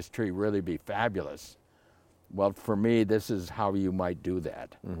make this tree really be fabulous? Well, for me, this is how you might do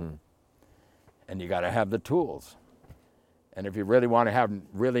that. And you got to have the tools. And if you really want to have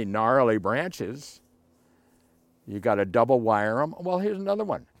really gnarly branches, you got to double wire them. Well, here's another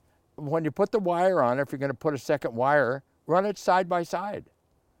one. When you put the wire on, if you're going to put a second wire, run it side by side.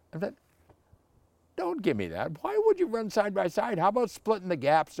 And then, don't give me that. Why would you run side by side? How about splitting the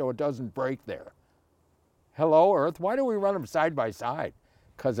gap so it doesn't break there? Hello, Earth. Why do we run them side by side?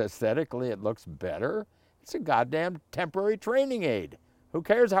 Because aesthetically it looks better. It's a goddamn temporary training aid. Who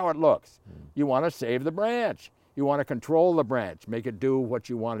cares how it looks? You want to save the branch. You want to control the branch, make it do what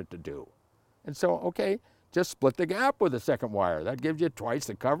you want it to do. And so, okay, just split the gap with a second wire. That gives you twice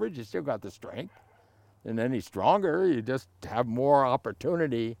the coverage. You still got the strength. And any stronger, you just have more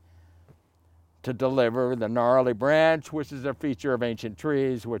opportunity to deliver the gnarly branch, which is a feature of ancient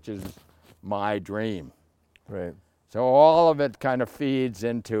trees, which is my dream. Right. So all of it kind of feeds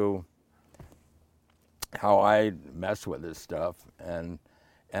into how I mess with this stuff, and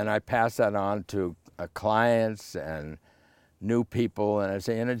I pass that on to clients and new people, and I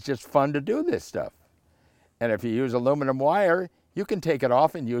say, and it's just fun to do this stuff. And if you use aluminum wire, you can take it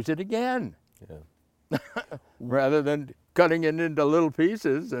off and use it again. Yeah. Rather than cutting it into little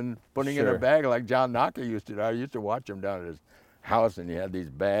pieces and putting it in a bag like John Knocker used to do. I used to watch him down at his house, and he had these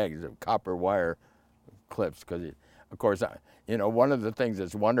bags of copper wire clips because, of course, you know, one of the things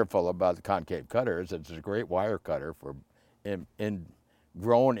that's wonderful about the concave cutter is it's a great wire cutter for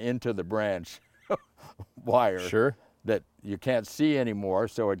grown into the branch wire Sure. that you can't see anymore,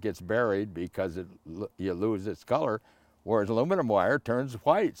 so it gets buried because you lose its color, whereas aluminum wire turns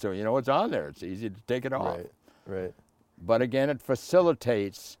white, so you know it's on there. It's easy to take it off. Right. But again, it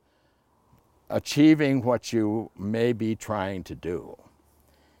facilitates achieving what you may be trying to do.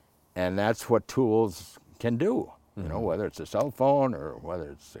 And that's what tools can do. You know, whether it's a cell phone or whether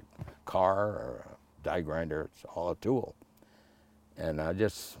it's a car or a die grinder, it's all a tool. And I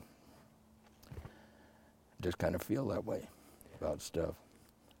just kind of feel that way about stuff.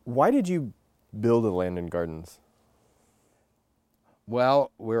 Why did you build a Landon Gardens?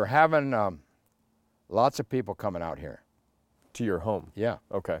 Well, we're having lots of people coming out here. To your home? Yeah.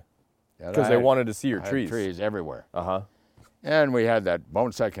 Okay. Yeah, Because they wanted to see your I had trees. trees everywhere. Uh-huh. And we had that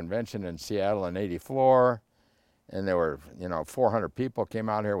bonsai convention in Seattle in '84, and there were, you know, 400 people came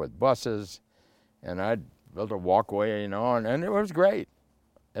out here with buses, and I built a walkway, you know, and it was great.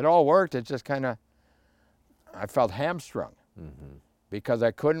 It all worked. It just kind of, I felt hamstrung because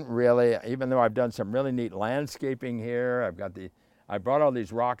I couldn't really, even though I've done some really neat landscaping here, I brought all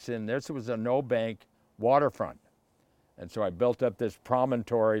these rocks in. This was a no-bank waterfront. And so I built up this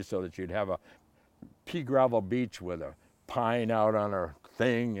promontory so that you'd have a pea gravel beach with a pine out on a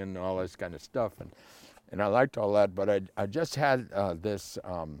thing and all this kind of stuff. And I liked all that, but I just had this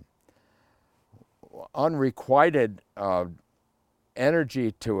unrequited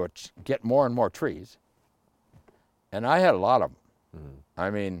energy to get more and more trees. And I had a lot of them.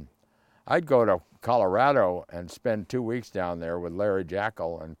 I mean, I'd go to Colorado and spend 2 weeks down there with Larry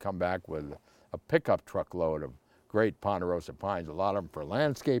Jackal and come back with a pickup truckload of great ponderosa pines, a lot of them for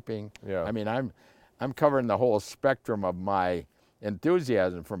landscaping. Yeah. I mean, I'm covering the whole spectrum of my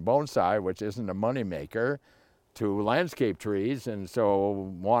enthusiasm from bonsai, which isn't a moneymaker, to landscape trees, and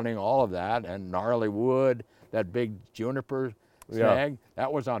so wanting all of that, and gnarly wood, that big juniper snag,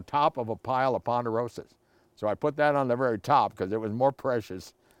 that was on top of a pile of ponderosas. So I put that on the very top because it was more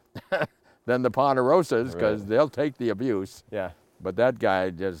precious than the ponderosas because they'll take the abuse. Yeah. But that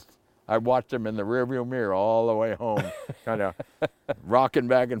guy just, I watched him in the rearview mirror all the way home, kind of rocking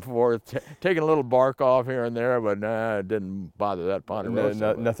back and forth, taking a little bark off here and there, but nah, it didn't bother that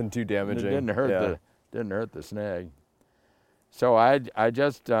ponderosa. Nothing too damaging. It didn't hurt the snag. So I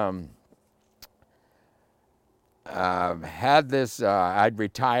just had this. I'd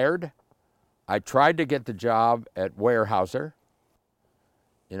retired. I tried to get the job at Weyerhaeuser,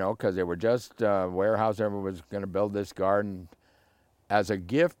 you know, because they were just Weyerhaeuser was going to build this garden as a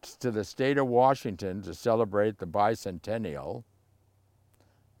gift to the state of Washington to celebrate the bicentennial.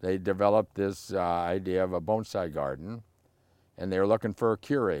 They developed this idea of a bonsai garden, and they were looking for a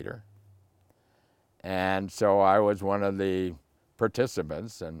curator. And so I was one of the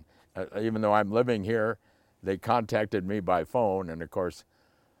participants, and even though I'm living here, they contacted me by phone, and of course,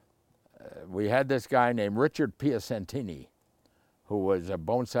 we had this guy named Richard Piacentini, who was a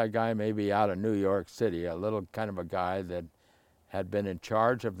bonsai guy maybe out of New York City, a little kind of a guy that had been in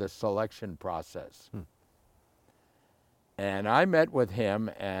charge of the selection process. And I met with him,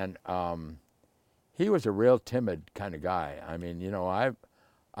 and he was a real timid kind of guy. I mean, you know,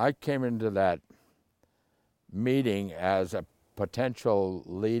 I came into that meeting as a potential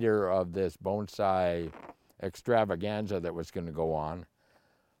leader of this bonsai extravaganza that was going to go on,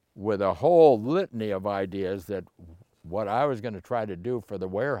 with a whole litany of ideas that what I was going to try to do for the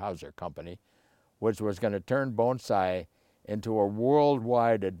Weyerhaeuser Company, which was going to turn bonsai into a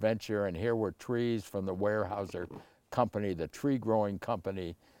worldwide adventure. And here were trees from the Weyerhaeuser Company, the tree growing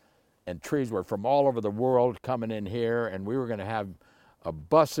company, and trees were from all over the world coming in here, and we were going to have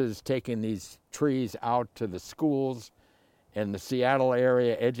buses taking these trees out to the schools in the Seattle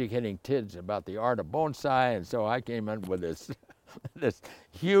area, educating kids about the art of bonsai. And so I came in with this this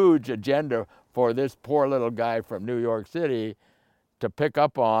huge agenda for this poor little guy from New York City to pick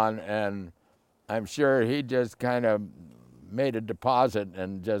up on, and I'm sure he just kind of made a deposit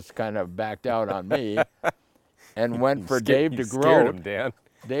and just kind of backed out on me and went for Dave DeGroat.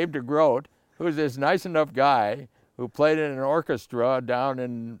 Dave DeGroat, who's this nice enough guy who played in an orchestra down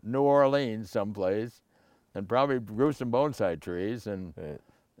in New Orleans someplace and probably grew some bonsai trees, and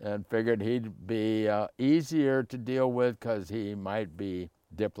figured he'd be easier to deal with because he might be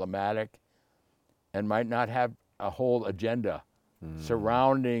diplomatic and might not have a whole agenda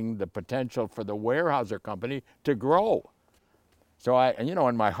surrounding the potential for the Weyerhaeuser Company to grow. So you know,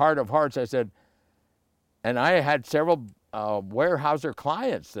 in my heart of hearts, I said, and I had several Weyerhaeuser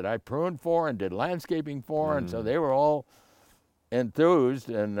clients that I pruned for and did landscaping for, and so they were all enthused,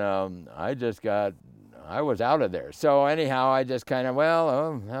 and I just got I was out of there. So anyhow, I just kind of,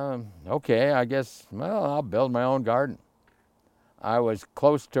 okay, I guess, I'll build my own garden. I was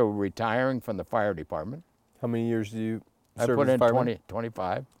close to retiring from the fire department. How many years do you I serve put as in fireman?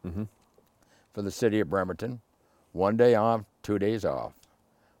 25 Mm-hmm. for the city of Bremerton. 1 day off, 2 days off.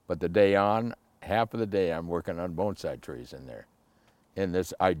 But the day on, half of the day I'm working on bonsai trees in there. In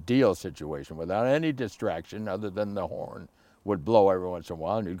this ideal situation, without any distraction other than the horn would blow every once in a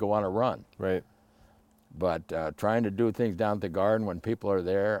while and you'd go on a run. Right. But trying to do things down at the garden when people are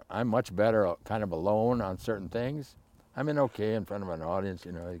there, I'm much better kind of alone on certain things. I mean, okay, in front of an audience,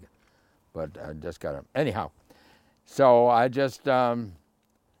 but I just got to, anyhow. So I just,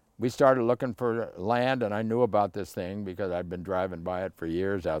 we started looking for land, and I knew about this thing because I'd been driving by it for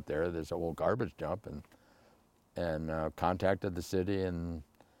years out there, this old garbage dump, and contacted the city, and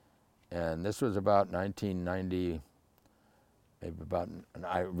this was about 1990,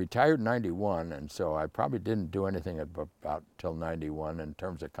 I retired in 91, and so I probably didn't do anything about till 91 in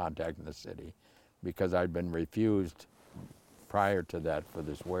terms of contacting the city because I'd been refused prior to that for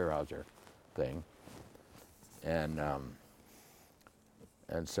this Weyerhaeuser thing. And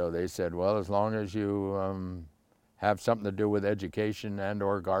so they said, well, as long as you have something to do with education and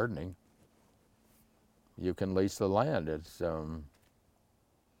or gardening, you can lease the land. It's,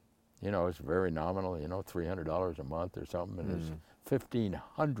 it's very nominal, $300 a month or something, and there's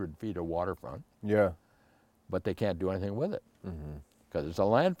 1,500 feet of waterfront. Yeah. But they can't do anything with it because it's a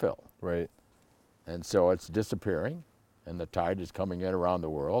landfill. Right. And so it's disappearing, and the tide is coming in around the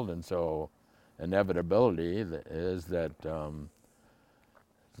world, and so inevitability is that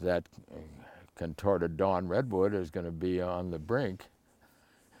that contorted Dawn redwood is going to be on the brink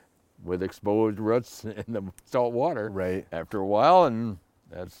with exposed roots in the salt water Right. after a while, and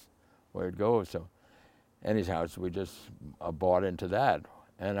that's where it goes. So anyhow, so we just bought into that,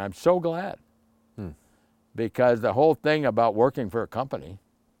 and I'm so glad because the whole thing about working for a company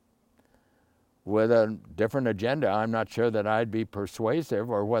with a different agenda, I'm not sure that I'd be persuasive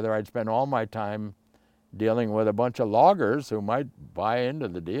or whether I'd spend all my time dealing with a bunch of loggers who might buy into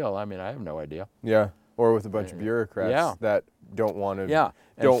the deal. I mean, I have no idea. Yeah. Or with a bunch of bureaucrats that don't want to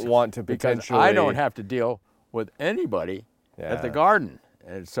want to potentially. Because I don't have to deal with anybody at the garden.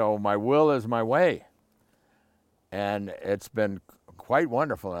 And so my will is my way. And it's been quite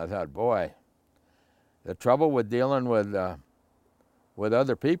wonderful. And I thought, boy, the trouble with dealing with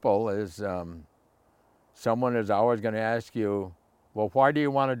other people is someone is always going to ask you, well, why do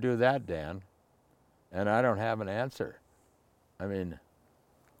you want to do that, Dan? And I don't have an answer. I mean,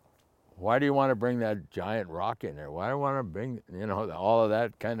 why do you want to bring that giant rock in there? Why do you want to bring, all of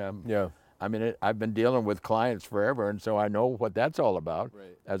that kind of... Yeah. I mean, I've been dealing with clients forever, and so I know what that's all about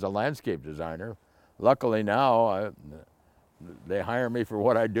Right. as a landscape designer. Luckily now, they hire me for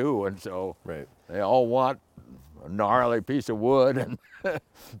what I do, and so they all want a gnarly piece of wood and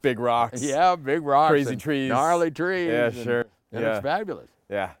big rocks. Yeah, big rocks, crazy and trees, gnarly trees. Yeah, and, sure. And it's fabulous.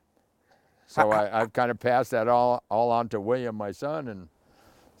 Yeah. So I've kind of passed that all on to William, my son, and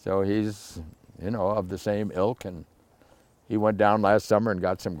so he's of the same ilk, and he went down last summer and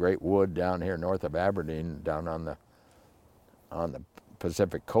got some great wood down here north of Aberdeen, down on the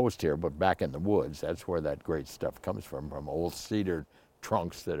Pacific coast here, but back in the woods. That's where that great stuff comes from old cedar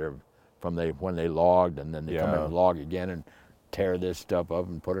trunks that are from when they logged, and then they come in and log again and tear this stuff up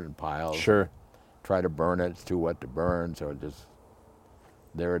and put it in piles. Sure. Try to burn it. It's too wet to burn, so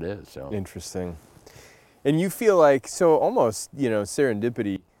there it is. So interesting. And you feel like, so almost,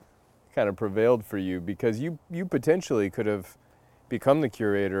 serendipity kind of prevailed for you because you potentially could have become the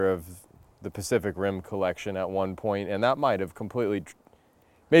curator of the Pacific Rim collection at one point, and that might have completely,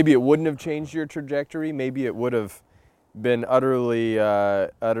 maybe it wouldn't have changed your trajectory, maybe it would have been utterly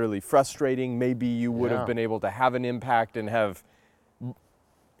frustrating, maybe you would have been able to have an impact and have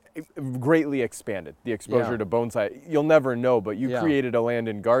greatly expanded the exposure to bonsai. You'll never know, but you created a Land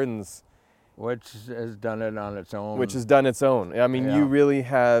and Gardens which has done it on its own. Which has done its own. I mean, you really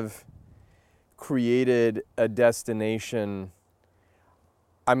have created a destination.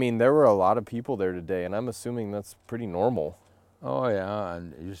 I mean, there were a lot of people there today, and I'm assuming that's pretty normal. Oh, yeah,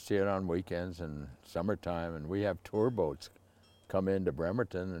 and you see it on weekends and summertime, and we have tour boats come into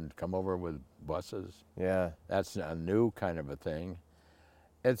Bremerton and come over with buses. Yeah. That's a new kind of a thing.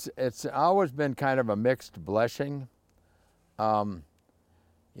 It's always been kind of a mixed blessing.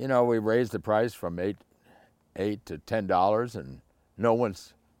 We raised the price from $8 to $10, and no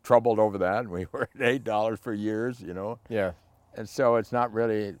one's troubled over that. We were at $8 for years, Yeah. And so it's not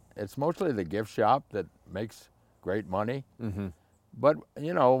really, it's mostly the gift shop that makes great money. Mm-hmm. But,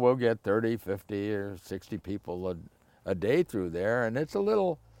 we'll get 30, 50, or 60 people a day through there, and it's a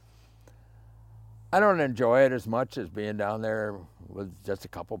little, I don't enjoy it as much as being down there with just a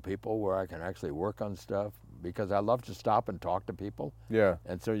couple people where I can actually work on stuff, because I love to stop and talk to people. Yeah.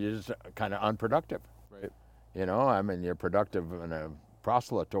 And so you're just kind of unproductive. Right. You know, I mean, you're productive in a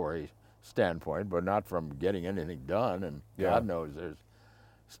proselytory standpoint, but not from getting anything done. And Yeah. God knows there's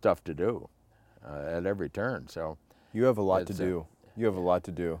stuff to do at every turn. So You have a lot to It's, do. You have a lot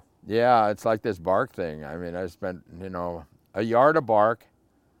to do. yeah, it's like this bark thing. I mean, I spent, you know, a yard of bark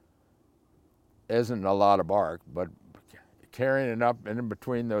isn't a lot of bark, but carrying it up in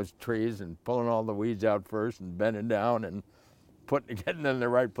between those trees and pulling all the weeds out first and bending down and getting in the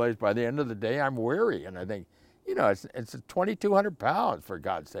right place. By the end of the day, I'm weary, and I think, you know, it's 2,200 pounds, for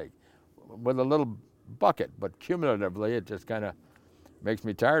God's sake, with a little bucket. But cumulatively, it just kind of makes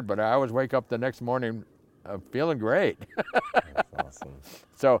me tired. But I always wake up the next morning feeling great. That's awesome.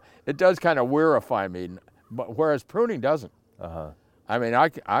 So it does kind of wearify me, but whereas pruning doesn't. Uh-huh. I mean,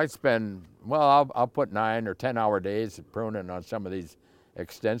 I spend, well, I'll put 9 or 10 hour days pruning on some of these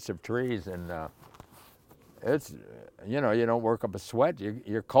extensive trees, and it's, you know, you don't work up a sweat.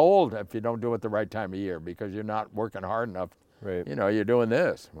 You're cold if you don't do it the right time of year, because you're not working hard enough. Right. You know, you're doing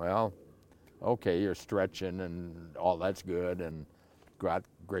this. Well, okay, you're stretching and all that's good, and got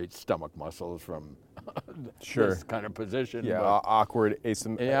great stomach muscles from Sure. this kind of position. Yeah. but- Awkward, Yeah.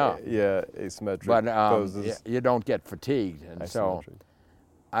 asymmetric but poses. you don't get fatigued, and so Asymmetric.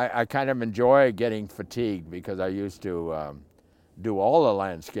 I kind of enjoy getting fatigued, because I used to do all the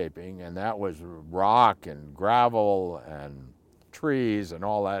landscaping, and that was rock and gravel and trees and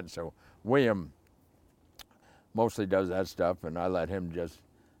all that. So William mostly does that stuff, and I let him just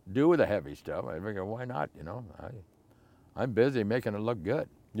do the heavy stuff. I figure, why not? You know, I'm busy making it look good,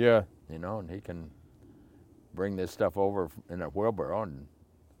 Yeah. you know, and he can bring this stuff over in a wheelbarrow and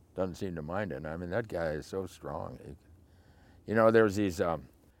doesn't seem to mind it. I mean, that guy is so strong. You know, there's these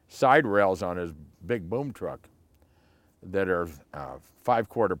side rails on his big boom truck that are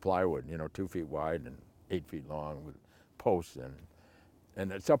 5/4 plywood, you know, 2 feet wide and 8 feet long, with posts,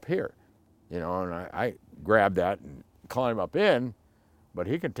 and it's up here, you know, and I grab that and climb up in, but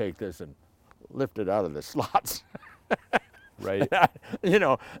he can take this and lift it out of the slots. Right. You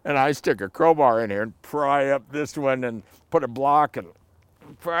know, and I stick a crowbar in here and pry up this one and put a block and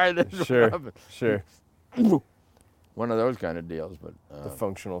pry this Sure. one up. Sure. One of those kind of deals. But The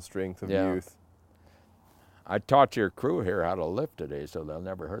functional strength of yeah. youth. I taught your crew here how to lift today, so they'll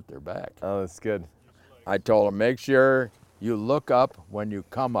never hurt their back. Oh, that's good. I told them, make sure you look up when you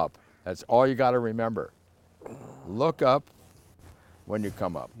come up. That's all you got to remember. Look up when you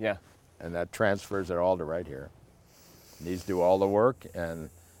come up. Yeah. And that transfers it all to right here. These do all the work,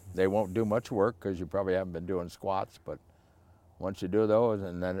 and they won't do much work because you probably haven't been doing squats, but once you do those,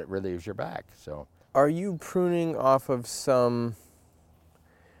 and then it relieves your back. So Are you pruning off of some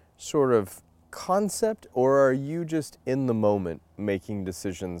sort of concept, or are you just in the moment making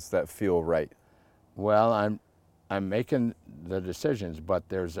decisions that feel right? well, I'm making the decisions, but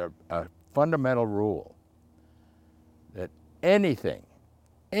there's a fundamental rule that anything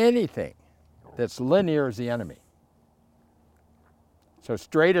that's linear is the enemy. So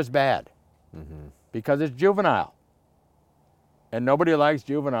straight is bad because it's juvenile. And nobody likes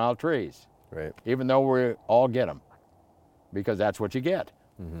juvenile trees, Right. even though we all get them, because that's what you get.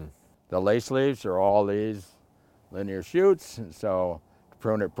 The lace leaves are all these linear shoots, and so to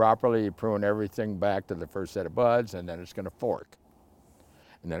prune it properly, you prune everything back to the first set of buds, and then it's going to fork.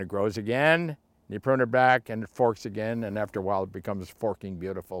 And then it grows again, and you prune it back, and it forks again, and after a while it becomes forking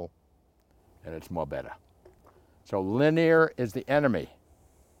beautiful, and it's more better. So linear is the enemy.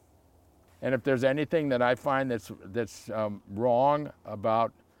 And if there's anything that I find that's wrong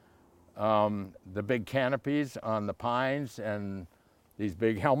about the big canopies on the pines and these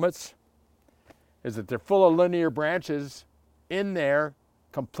big helmets, is that they're full of linear branches in there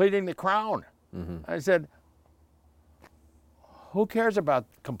completing the crown. I said, who cares about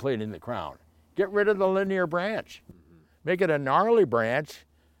completing the crown? Get rid of the linear branch. Make it a gnarly branch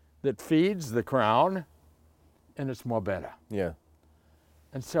that feeds the crown, and it's more better. Yeah.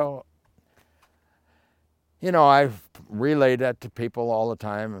 And so, you know, I've relayed that to people all the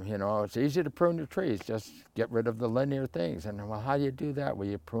time. You know, it's easy to prune your trees. Just get rid of the linear things. And, well, how do you do that? Well,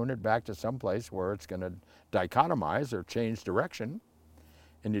 you prune it back to some place where it's going to dichotomize or change direction.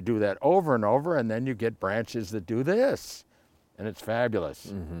 And you do that over and over, and then you get branches that do this. And it's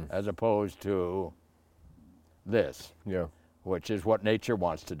fabulous, as opposed to this, Yeah. which is what nature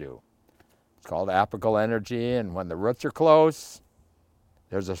wants to do. It's called apical energy, and when the roots are close,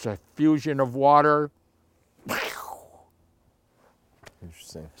 there's a fusion of water.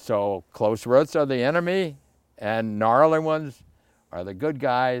 Interesting. So close roots are the enemy, and gnarly ones are the good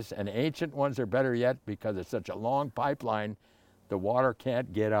guys, and ancient ones are better yet because it's such a long pipeline, the water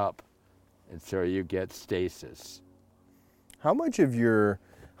can't get up, and so you get stasis. How much of your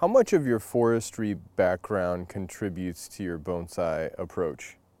forestry background contributes to your bonsai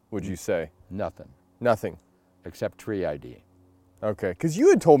approach, would you say? Nothing, Nothing. except tree ID. Okay, because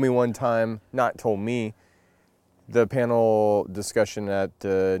you had told me one time, not told me, the panel discussion at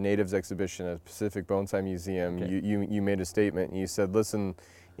the Natives exhibition at Pacific Bonsai Museum, Okay. you made a statement and you said, listen,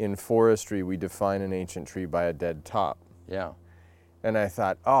 in forestry we define an ancient tree by a dead top. Yeah. And I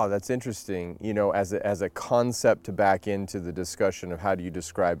thought, oh, that's interesting, you know, as a concept to back into the discussion of how do you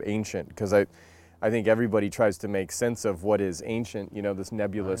describe ancient, because I think everybody tries to make sense of what is ancient, you know, this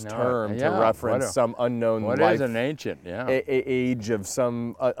nebulous I know. term Yeah, to reference some unknown What life, is an ancient? Yeah. age of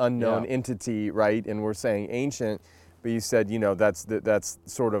some unknown Yeah. entity, right? And we're saying ancient, but you said, you know, that's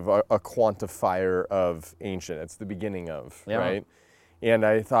sort of a quantifier of ancient. It's the beginning of, Yeah. right? And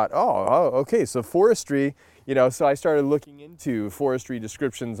I thought, oh, okay, so forestry, you know, so I started looking into forestry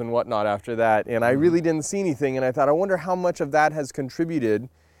descriptions and whatnot after that, and I really didn't see anything, and I thought, I wonder how much of that has contributed.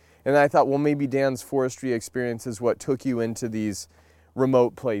 And I thought, well, maybe Dan's forestry experience is what took you into these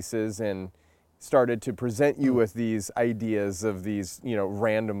remote places and started to present you with these ideas of these, you know,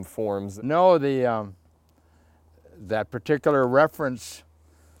 random forms. No, that particular reference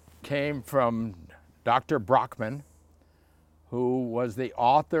came from Dr. Brockman, who was the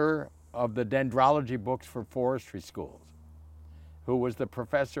author of the dendrology books for forestry schools, who was the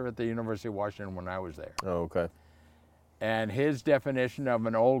professor at the University of Washington when I was there. Oh, okay. And his definition of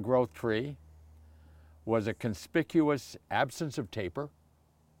an old growth tree was a conspicuous absence of taper,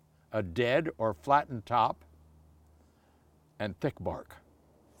 a dead or flattened top, and thick bark.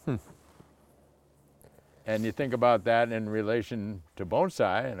 And you think about that in relation to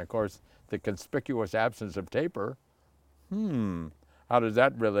bonsai, and of course, the conspicuous absence of taper. How does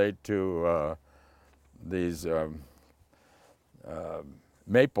that relate to these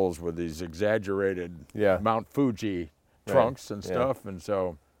maples with these exaggerated Yeah. Mount Fuji trunks and Yeah. stuff? And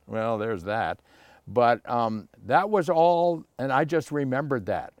so, well, there's that. But that was all, and I just remembered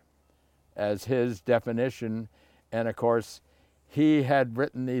that as his definition. And of course, he had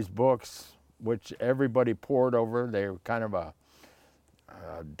written these books, which everybody pored over. They were kind of a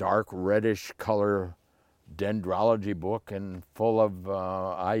dark reddish color dendrology book and full of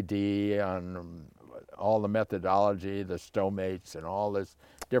ID on all the methodology, the stomates, and all this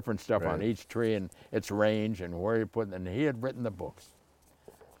different stuff on Right. each tree and its range and where you put it. And he had written the books.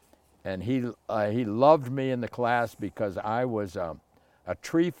 And he loved me in the class because I was a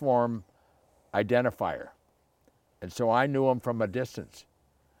tree form identifier. And so I knew them from a distance.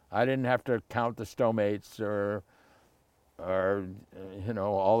 I didn't have to count the stomates or you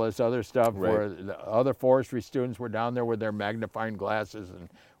know, all this other stuff. Right. Where the other forestry students were down there with their magnifying glasses, and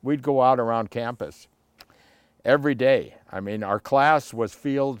we'd go out around campus every day. I mean, our class was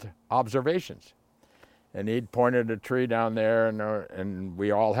field observations, and he'd point at a tree down there, and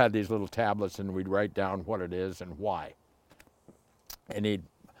we all had these little tablets, and we'd write down what it is and why. And he'd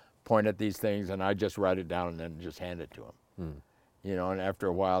point at these things, and I'd just write it down and then just hand it to him. You know, and after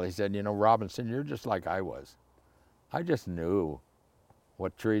a while, he said, you know, Robinson, you're just like I was. I just knew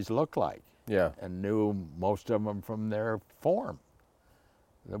what trees looked like. Yeah. And knew most of them from their form,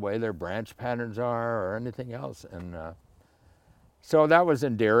 the way their branch patterns are or anything else. And so that was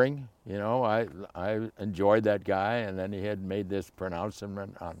endearing. You know, I enjoyed that guy. And then he had made this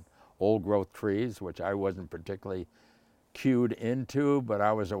pronouncement on old growth trees, which I wasn't particularly cued into, but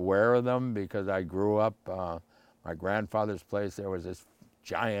I was aware of them because I grew up, my grandfather's place, there was this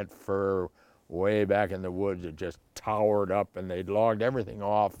giant fir way back in the woods. It just towered up, and they'd logged everything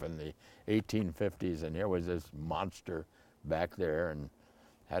off in the 1850s, and here was this monster back there and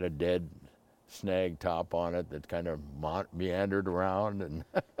had a dead snag top on it that kind of meandered around, and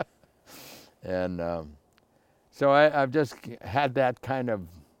and so I've just had that kind of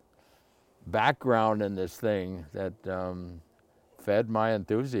background in this thing that fed my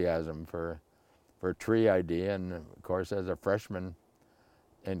enthusiasm for tree ID. And of course, as a freshman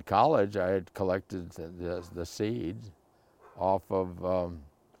in college, I had collected the seeds off of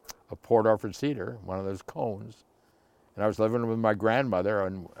a Port Orford cedar, one of those cones. And I was living with my grandmother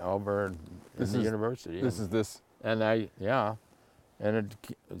over in the university. This is this. And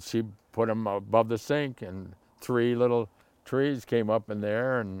she put them above the sink, and 3 little trees came up in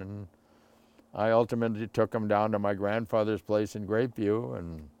there, and I ultimately took them down to my grandfather's place in Grapeview,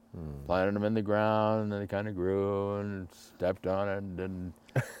 and Planted them in the ground, and they kind of grew and stepped on it. And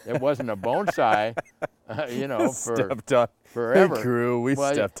it wasn't a bonsai, for Stepped on. forever. It grew. We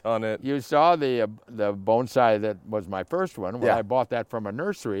Well, stepped on it. You saw the bonsai that was my first one. Well, Yeah. I bought that from a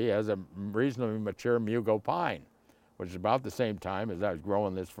nursery as a reasonably mature Mugo pine, which is about the same time as I was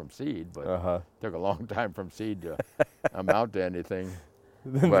growing this from seed, but it took a long time from seed to amount to anything.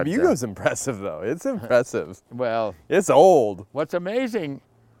 The But, Mugo's impressive, though. It's impressive. Well, It's old. what's amazing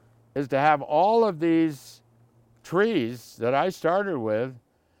is to have all of these trees that I started with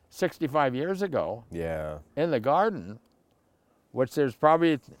 65 years ago Yeah. in the garden, which there's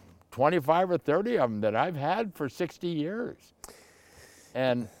probably 25 or 30 of them that I've had for 60 years.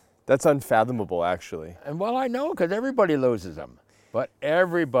 And That's unfathomable, actually. well, I know because everybody loses them, but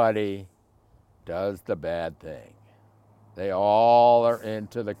everybody does the bad thing. They all are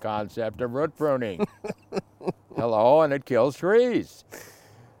into the concept of root pruning. Hello, and it kills trees.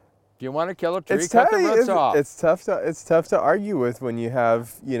 If you want to kill a tree, cut the roots off. It's tough to argue with when you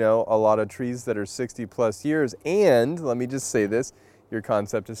have, a lot of trees that are 60 plus years. And let me just say this, your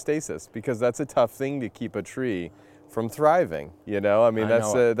concept of stasis, because that's a tough thing to keep a tree from thriving. There's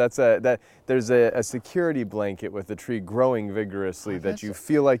a security blanket with the tree growing vigorously that you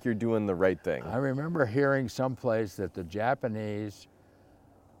feel like you're doing the right thing. I remember hearing someplace that the Japanese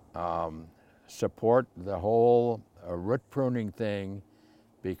support the whole root pruning thing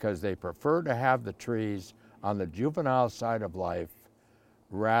because they prefer to have the trees on the juvenile side of life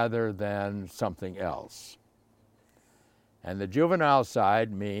rather than something else. And the juvenile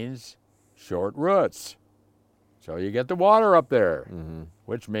side means short roots. So you get the water up there,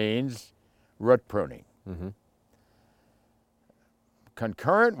 which means root pruning.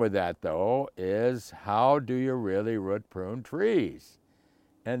 Concurrent with that, though, is how do you really root prune trees?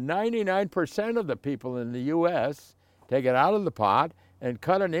 And 99% of the people in the U.S. take it out of the pot and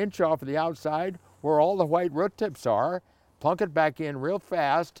cut an inch off of the outside where all the white root tips are, plunk it back in real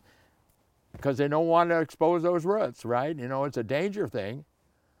fast because they don't want to expose those roots, right? It's a danger thing.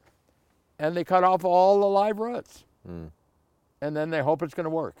 And they cut off all the live roots. And then they hope it's going to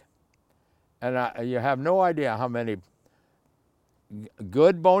work. And you have no idea how many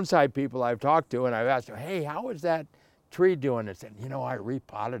good bonsai people I've talked to, and I've asked them, hey, how is that tree doing? They said, I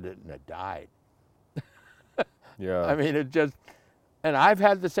repotted it and it died. Yeah. I mean, it just, and I've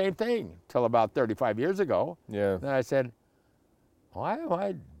had the same thing till about 35 years ago. Yeah. Then I said, why am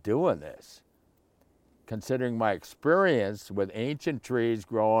I doing this? Considering my experience with ancient trees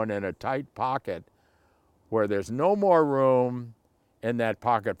growing in a tight pocket where there's no more room in that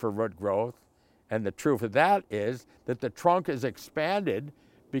pocket for root growth. And the truth of that is that the trunk is expanded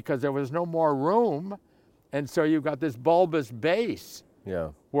because there was no more room. And so you've got this bulbous base Yeah.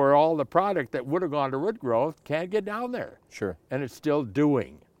 where all the product that would have gone to root growth can't get down there. Sure. And it's still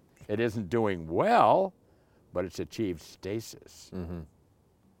doing. It isn't doing well, but it's achieved stasis.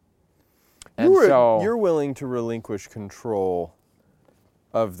 And You're willing to relinquish control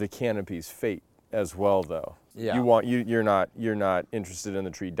of the canopy's fate as well, though. Yeah. You're not interested in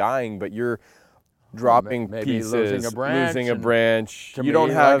the tree dying, but you're dropping maybe pieces, losing a branch, losing a and branch. to You me, don't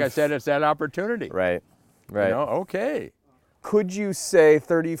have, like I said, it's that opportunity. right. Okay. Could you say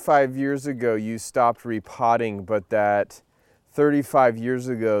 35 years ago you stopped repotting, but that 35 years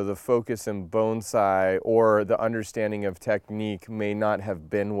ago the focus in bonsai or the understanding of technique may not have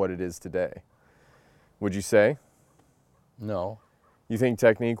been what it is today? Would you say? No. You think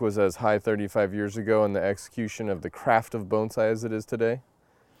technique was as high 35 years ago in the execution of the craft of bonsai as it is today?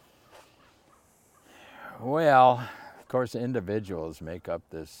 Well, of course, individuals make up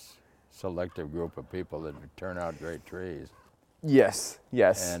this selective group of people that turn out great trees. Yes.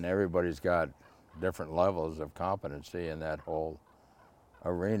 And everybody's got different levels of competency in that whole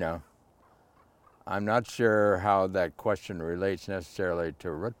arena. I'm not sure how that question relates necessarily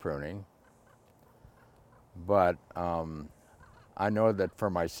to root pruning, but I know that for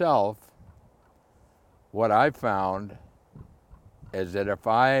myself, what I've found is that if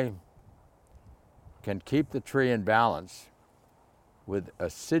I can keep the tree in balance with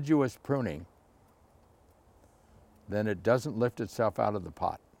assiduous pruning, then it doesn't lift itself out of the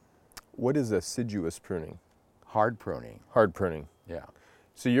pot. What is assiduous pruning? Hard pruning, Hard pruning. yeah.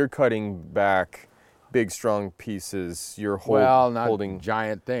 So you're cutting back big, strong pieces. You're Not holding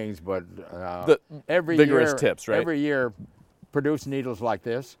giant things, but the every vigorous year, tips, right? Every year, produce needles like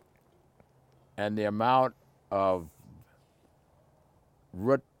this, and the amount of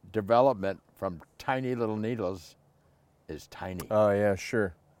root development from tiny little needles is tiny. Oh yeah,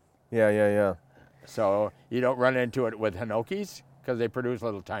 sure. Yeah. So you don't run into it with hinokis because they produce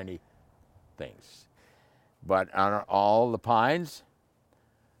little tiny things. But on all the pines,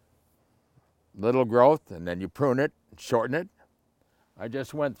 little growth, and then you prune it, shorten it. I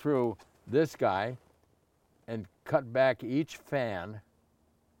just went through this guy and cut back each fan,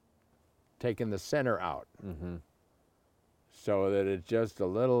 taking the center out, so that it's just a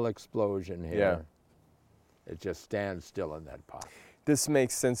little explosion here. Yeah. It just stands still in that pot. This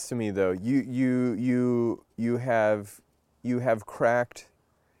makes sense to me, though. You have cracked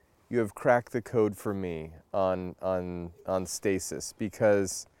the code for me on stasis,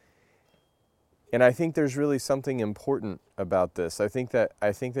 because, and I think there's really something important about this. I think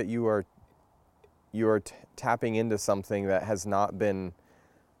that you are tapping into something that has not been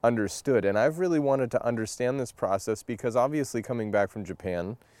understood, and I've really wanted to understand this process, because obviously coming back from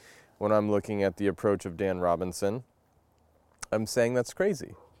Japan, when I'm looking at the approach of Dan Robinson, I'm saying that's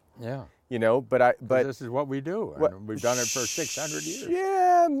crazy. Yeah. You know, but this is what we do. And we've done it for 600 years.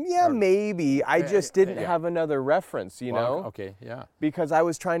 Yeah, maybe. I just didn't have another reference, you know? Okay, yeah. Because I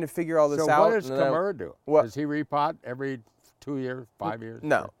was trying to figure all this out. So what does Kimura do? What? Does he repot every 2 years, 5 years?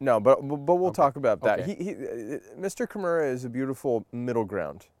 No, but we'll talk about that. Okay. Mr. Kimura is a beautiful middle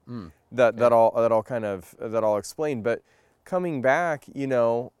ground that I'll explain. But coming back, you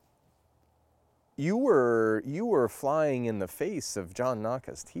know, you were flying in the face of John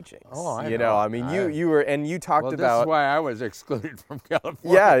Naka's teachings. Oh, I know. You know, I mean, you were, and you talked about. This is why I was excluded from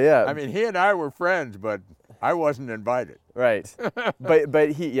California. Yeah. I mean, he and I were friends, but I wasn't invited. Right, but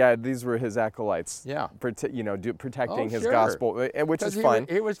these were his acolytes. Yeah. Protecting his sure. gospel, which is fine.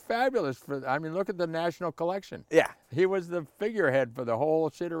 He was fabulous I mean, look at the National Collection. Yeah. He was the figurehead for the whole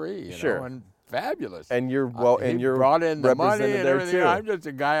shittery, you know, and fabulous. And you're he brought in the money and everything. Too. I'm just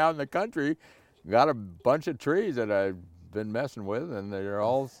a guy out in the country, got a bunch of trees that I've been messing with, and they're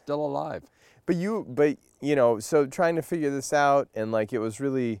all still alive. But you know, so trying to figure this out, and like, it was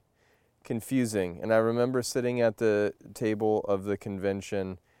really confusing. And I remember sitting at the table of the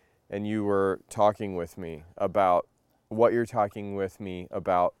convention, and you were talking with me about what you're talking with me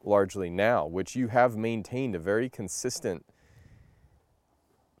about largely now, which you have maintained a very consistent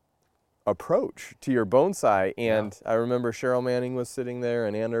approach to your bonsai. And I remember Cheryl Manning was sitting there,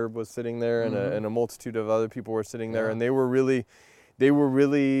 and Ann Herb was sitting there, and a multitude of other people were sitting there, and they were really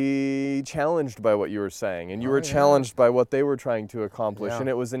challenged by what you were saying, and you were challenged by what they were trying to accomplish. And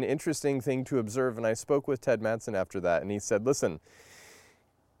it was an interesting thing to observe. And I spoke with Ted Mattson after that, and he said, listen,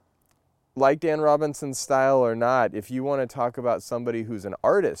 like Dan Robinson's style or not, if you want to talk about somebody who's an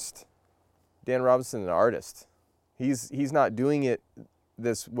artist, Dan Robinson is an artist. He's not doing it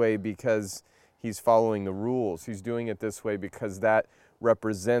this way because he's following the rules. He's doing it this way because that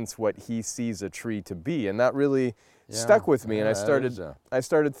represents what he sees a tree to be. And that really stuck with me, and I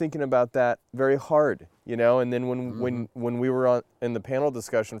started thinking about that very hard, you know. And then when we were in the panel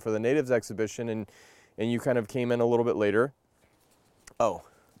discussion for the Natives exhibition, and you kind of came in a little bit later. Oh,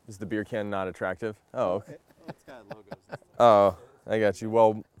 is the beer can not attractive? Oh, okay. It's got logos. Oh, I got you.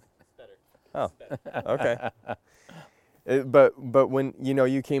 Well, It's better. Okay. But when, you know,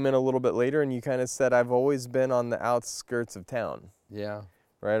 you came in a little bit later, and you kind of said, I've always been on the outskirts of town. Yeah.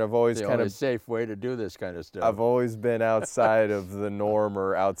 Right, I've always the kind only of safe way to do this kind of stuff. I've always been outside of the norm,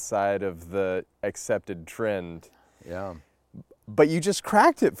 or outside of the accepted trend. Yeah. But you just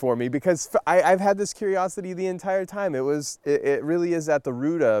cracked it for me, because I've had this curiosity the entire time. It really is at the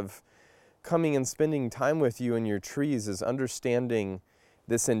root of coming and spending time with you and your trees, is understanding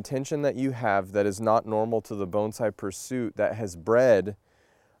this intention that you have that is not normal to the bonsai pursuit, that has bred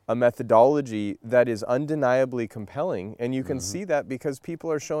a methodology that is undeniably compelling. And you can see that because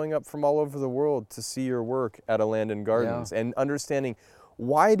people are showing up from all over the world to see your work at Alandon Gardens, and understanding,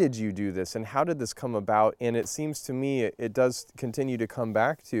 why did you do this and how did this come about? And it seems to me it does continue to come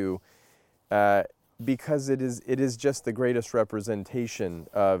back to, because it is just the greatest representation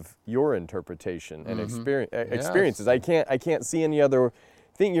of your interpretation and experiences. I can't see any other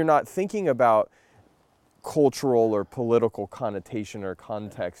thing. You're not thinking about cultural or political connotation or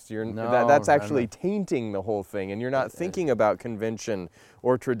context. That's actually tainting the whole thing, and you're not thinking about convention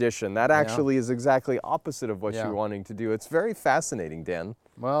or tradition. That actually is exactly opposite of what you're wanting to do. It's very fascinating, Dan.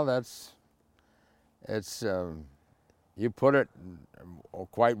 Well, you put it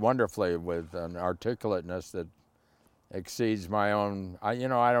quite wonderfully, with an articulateness that exceeds my own. I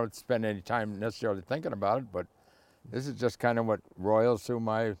don't spend any time necessarily thinking about it, but this is just kind of what roils through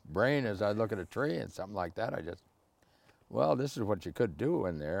my brain as I look at a tree and something like that. This is what you could do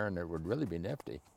in there, and it would really be nifty.